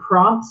sort of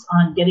prompts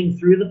on getting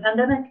through the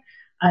pandemic.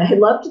 I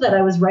loved that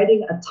I was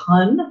writing a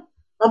ton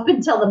up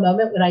until the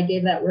moment when I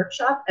gave that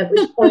workshop, at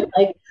which point,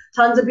 like,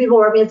 tons of people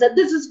wrote me and said,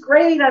 this is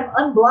great, I'm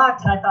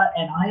unblocked. And I thought,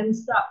 and I am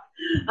stuck.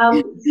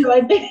 So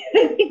I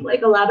think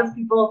like a lot of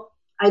people,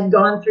 I've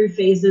gone through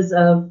phases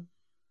of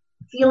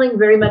feeling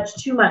very much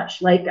too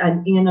much, like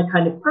I'm in a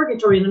kind of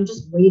purgatory and I'm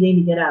just waiting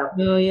to get out.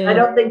 Oh, yeah. I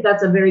don't think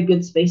that's a very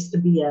good space to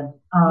be in.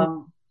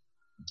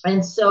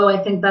 And so I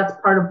think that's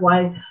part of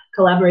why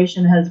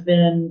collaboration has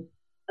been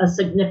a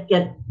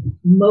significant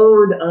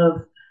mode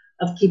of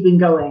keeping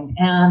going.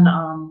 And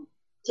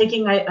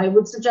I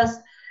would suggest,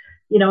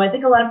 I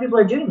think a lot of people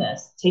are doing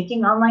this,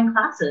 taking online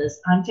classes.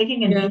 I'm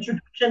taking an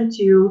introduction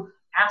to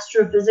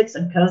astrophysics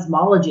and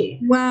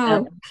cosmology.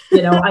 Wow.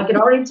 And, I can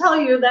already tell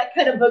you that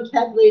kind of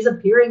vocabulary is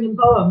appearing in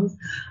poems.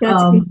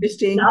 That's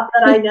interesting. Not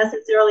that I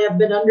necessarily have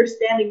been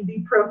understanding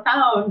the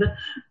profound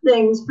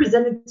things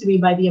presented to me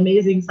by the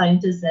amazing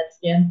scientists at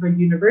Stanford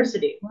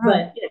University. Wow.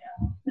 But,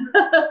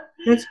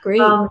 that's great.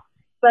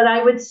 But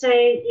I would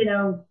say,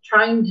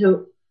 trying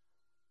to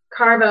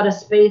carve out a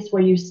space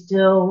where you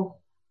still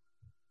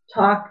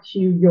talk to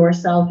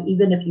yourself,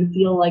 even if you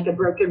feel like a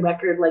broken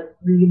record, like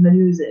reading the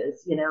news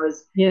is a really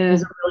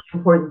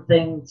important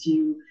thing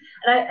to.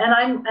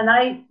 And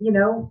I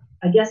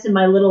guess in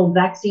my little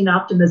vaccine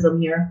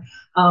optimism here,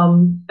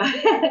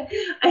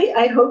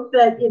 I hope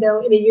that in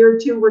a year or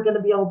two we're going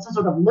to be able to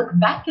sort of look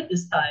back at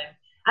this time.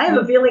 I have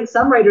a feeling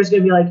some writers are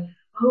going to be like,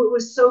 oh, it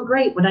was so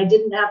great when I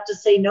didn't have to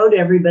say no to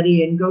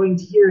everybody and going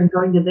to here and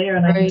going to there,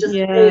 and I could just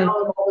stay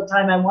home all the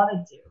time I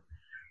wanted to.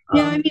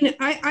 Yeah, I mean,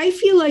 I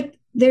feel like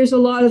there's a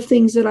lot of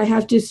things that I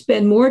have to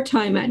spend more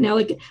time at now.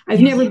 Like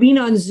I've never been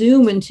on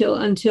Zoom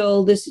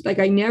until this, like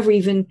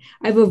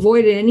I've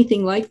avoided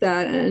anything like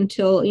that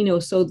until,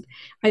 so,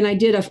 and I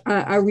did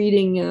a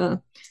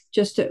reading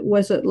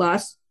was it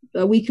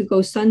a week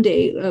ago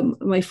Sunday,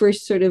 my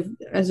first sort of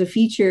as a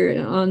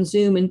feature on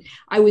Zoom, and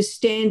I was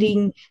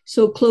standing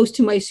so close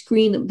to my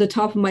screen that the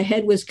top of my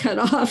head was cut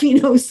off,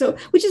 so,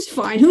 which is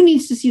fine. Who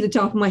needs to see the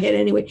top of my head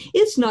anyway?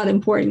 It's not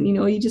important,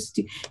 you just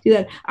do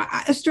that.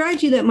 A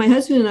strategy that my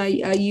husband and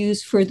I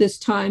use for this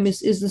time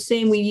is the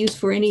same we use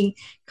for any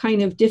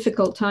kind of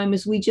difficult time,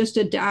 is we just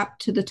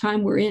adapt to the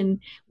time we're in.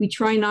 We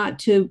try not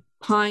to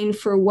pine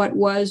for what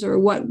was or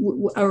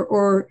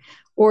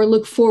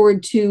look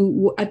forward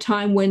to a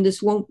time when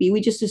this won't be.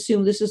 We just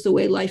assume this is the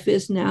way life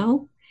is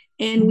now,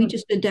 and we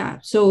just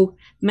adapt. So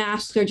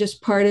masks are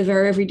just part of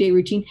our everyday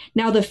routine.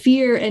 Now, the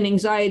fear and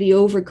anxiety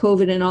over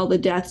COVID and all the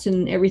deaths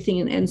and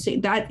everything, and say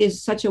that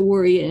is such a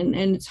worry, and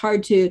it's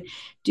hard to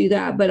do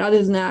that. But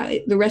other than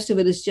that, the rest of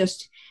it is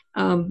just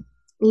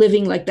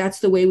living like that's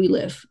the way we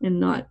live, and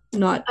not.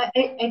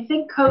 I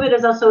think COVID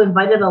has also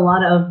invited a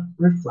lot of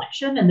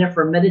reflection and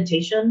therefore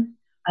meditation.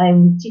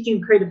 I'm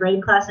teaching a creative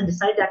writing class and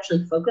decided to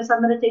actually focus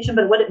on meditation.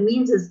 But what it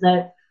means is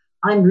that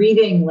I'm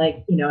reading,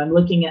 I'm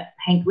looking at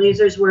Hank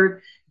Lazer's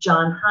work,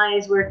 John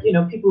Hai's work,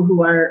 people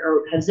who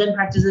have Zen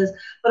practices.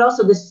 But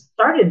also this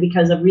started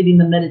because of reading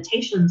the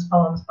meditations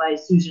poems by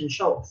Susan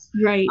Schultz.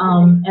 Right.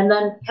 And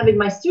then having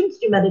my students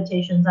do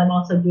meditations, I'm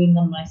also doing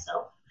them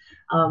myself.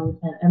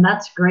 And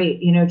that's great,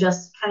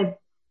 just kind of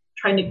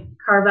trying to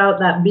carve out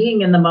that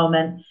being in the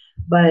moment,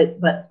 but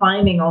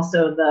finding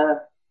also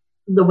the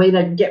way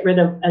to get rid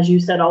of, as you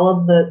said, all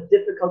of the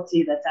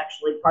difficulty that's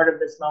actually part of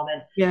this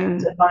moment. Yeah.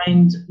 To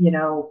find,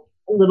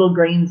 little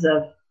grains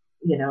of,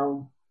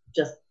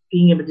 just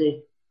being able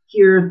to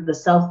hear the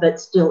self that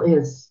still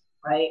is,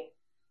 right?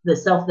 The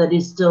self that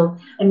is still,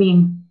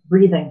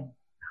 breathing,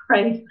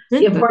 right?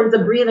 The importance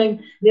of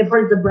breathing, the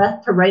importance of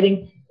breath to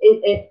writing.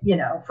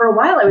 For a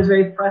while I was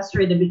very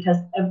frustrated because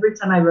every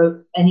time I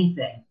wrote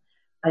anything,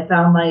 I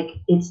found like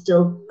it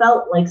still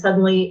felt like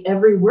suddenly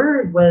every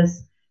word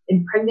was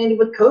impregnated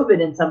with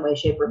COVID in some way,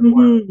 shape, or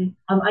form.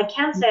 I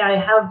can say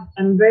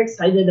I'm very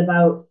excited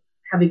about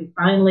having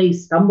finally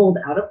stumbled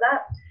out of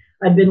that.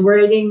 I've been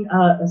writing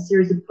a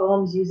series of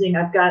poems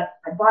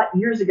I bought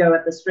years ago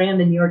at the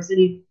Strand in New York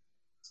City,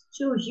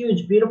 2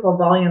 huge, beautiful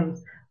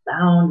volumes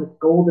bound with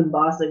gold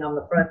embossing on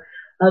the front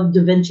of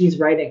Da Vinci's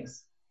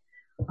writings.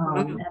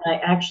 And I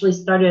actually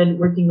started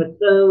working with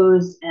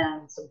those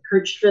and some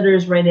Kurt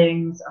Schwitter's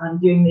writings on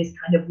doing these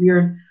kind of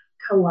weird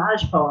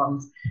collage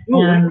poems.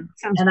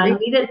 And I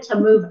needed to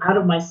move out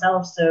of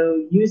myself.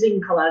 So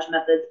using collage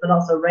methods, but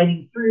also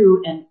writing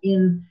through and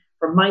in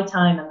from my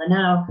time and the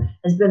now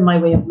has been my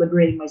way of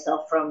liberating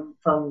myself from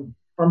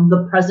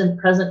the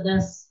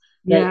presentness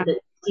that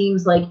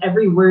seems like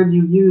every word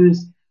you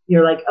use,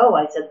 you're like, oh,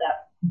 I said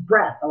that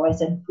breath. Oh, I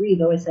said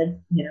breathe. Oh, I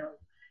said,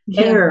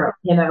 air,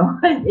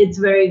 it's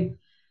very,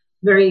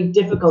 very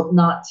difficult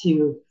not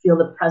to feel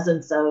the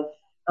presence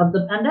of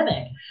the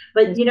pandemic.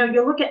 But,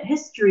 you look at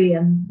history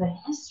and the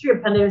history of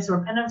pandemics,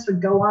 where pandemics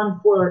would go on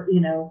for,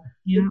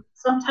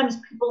 sometimes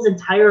people's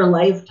entire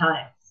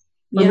lifetimes,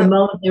 from the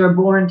moment they were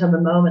born to the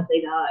moment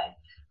they died.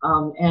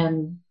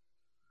 And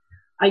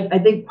I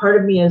think part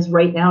of me is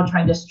right now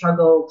trying to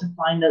struggle to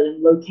find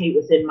and locate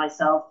within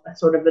myself a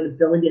sort of an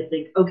ability to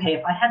think, okay,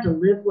 if I had to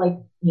live like,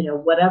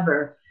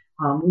 whatever,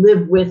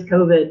 live with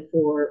COVID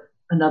for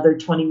another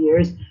 20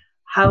 years,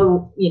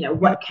 how,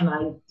 what can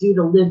I do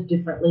to live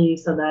differently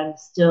so that I'm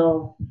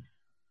still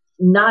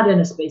not in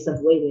a space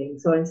of waiting,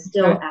 so I'm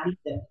still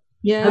active.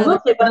 I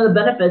will say one of the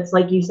benefits,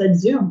 like you said,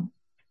 Zoom.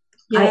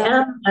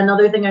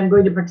 Another thing I'm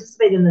going to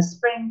participate in this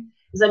spring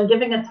is I'm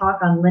giving a talk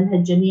on Lynn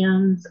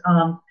Hajinian's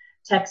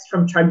text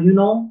from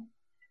Tribunal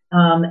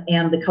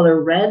and The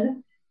Color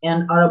Red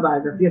and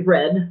Autobiography of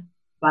Red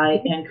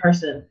by Anne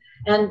Carson.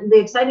 And the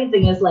exciting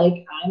thing is,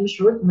 like, I'm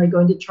certainly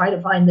going to try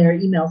to find their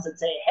emails and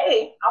say,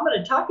 hey, I'm going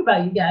to talk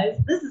about you guys.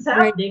 This is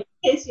happening,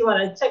 in case you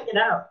want to check it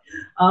out.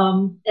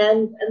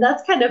 And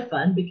that's kind of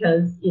fun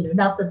because,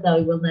 not that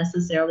they will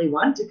necessarily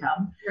want to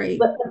come,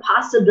 but the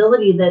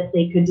possibility that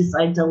they could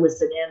decide to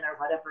listen in or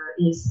whatever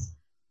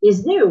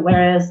is new.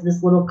 Whereas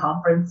this little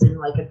conference in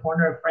like a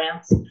corner of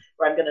France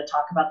where I'm going to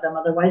talk about them,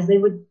 otherwise they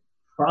would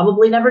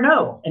probably never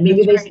know. And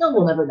maybe they still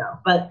will never know,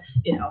 but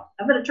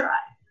I'm going to try.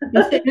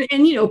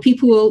 And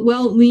people will,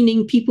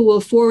 well-meaning people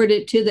will forward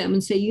it to them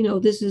and say,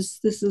 this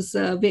is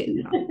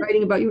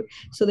writing about you.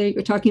 So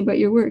you're talking about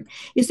your work.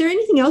 Is there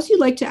anything else you'd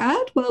like to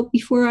add? Well,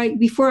 before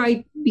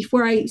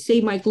I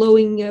say my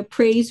glowing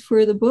praise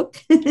for the book.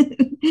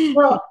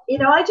 Well,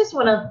 I just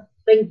want to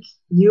thank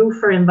you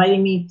for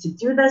inviting me to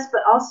do this,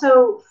 but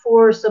also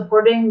for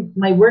supporting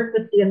my work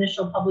with the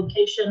initial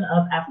publication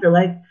of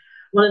Afterlife.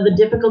 One of the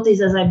difficulties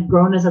as I've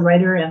grown as a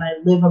writer and I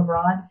live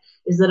abroad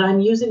is that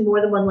I'm using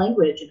more than one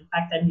language. In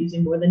fact, I'm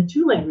using more than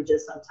 2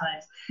 languages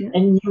sometimes. Yeah.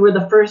 And you were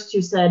the first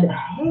who said,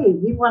 hey,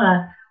 we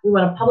want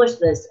to publish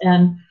this.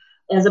 And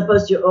as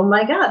opposed to, oh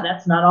my God,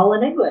 that's not all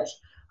in English.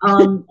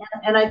 And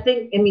I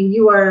think,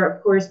 you are,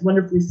 of course,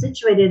 wonderfully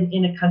situated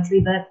in a country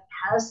that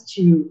has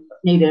 2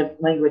 native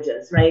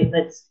languages, right?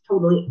 That's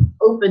totally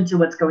open to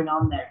what's going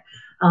on there.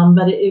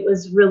 But it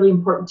was really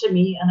important to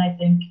me. And I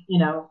think,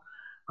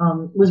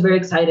 was very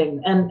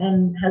exciting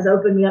and has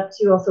opened me up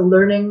to also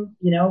learning,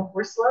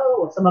 we're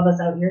slow, some of us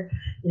out here,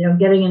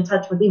 getting in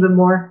touch with even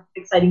more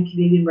exciting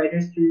Canadian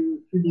writers through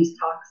these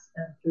talks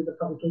and through the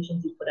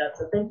publications you put out.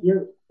 So thank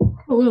you.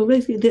 Oh, well,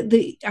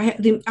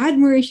 the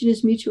admiration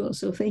is mutual.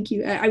 So thank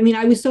you.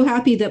 I was so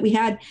happy that we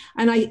had,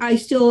 and I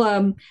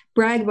still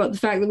brag about the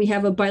fact that we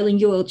have a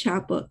bilingual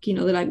chapbook,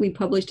 that we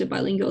published a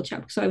bilingual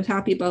chapbook. So I was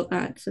happy about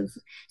that. So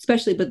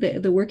especially, but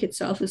the work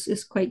itself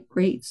is quite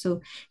great.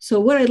 So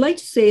what I'd like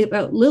to say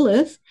about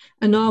Lilith,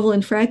 a novel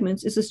in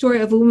fragments, is the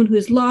story of a woman who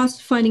is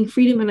lost, finding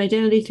freedom and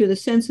identity through the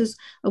senses,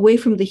 away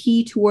from the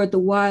he toward the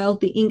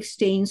wild. The ink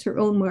stains her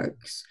own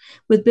marks.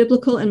 With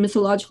biblical and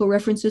mythological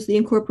references, the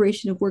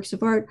incorporation of works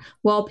of art,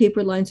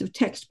 wallpaper lines of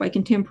text by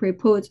contemporary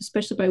poets,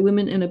 especially by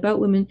women and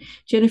about women,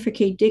 Jennifer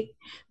K. Dick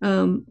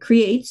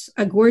creates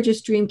a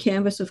gorgeous dream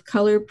canvas of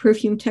color,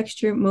 perfume,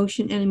 texture,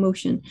 motion, and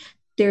emotion.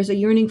 There's a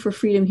yearning for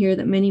freedom here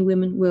that many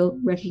women will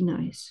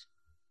recognize.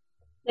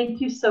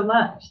 Thank you so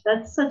much.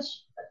 That's such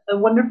a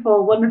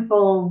wonderful,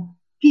 wonderful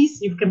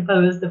piece you've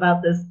composed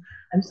about this.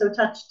 I'm so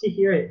touched to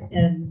hear it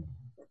and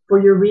for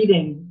your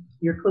reading,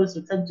 your close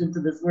attention to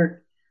this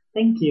work.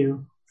 Thank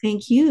you.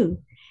 Thank you.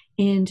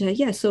 And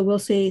so we'll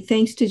say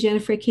thanks to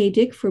Jennifer K.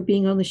 Dick for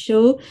being on the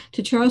show,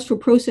 to Charles for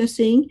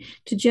processing,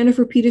 to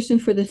Jennifer Peterson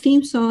for the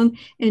theme song,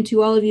 and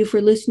to all of you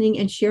for listening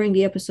and sharing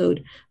the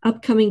episode.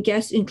 Upcoming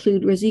guests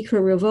include Razika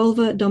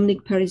Revolva,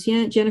 Dominique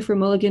Parisien, Jennifer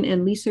Mulligan,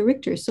 and Lisa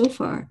Richter so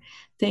far.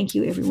 Thank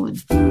you, everyone.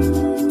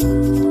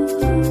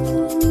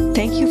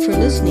 Thank you for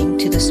listening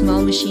to The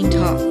Small Machine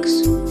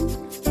Talks.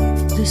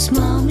 The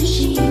Small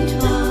Machine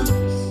Talks.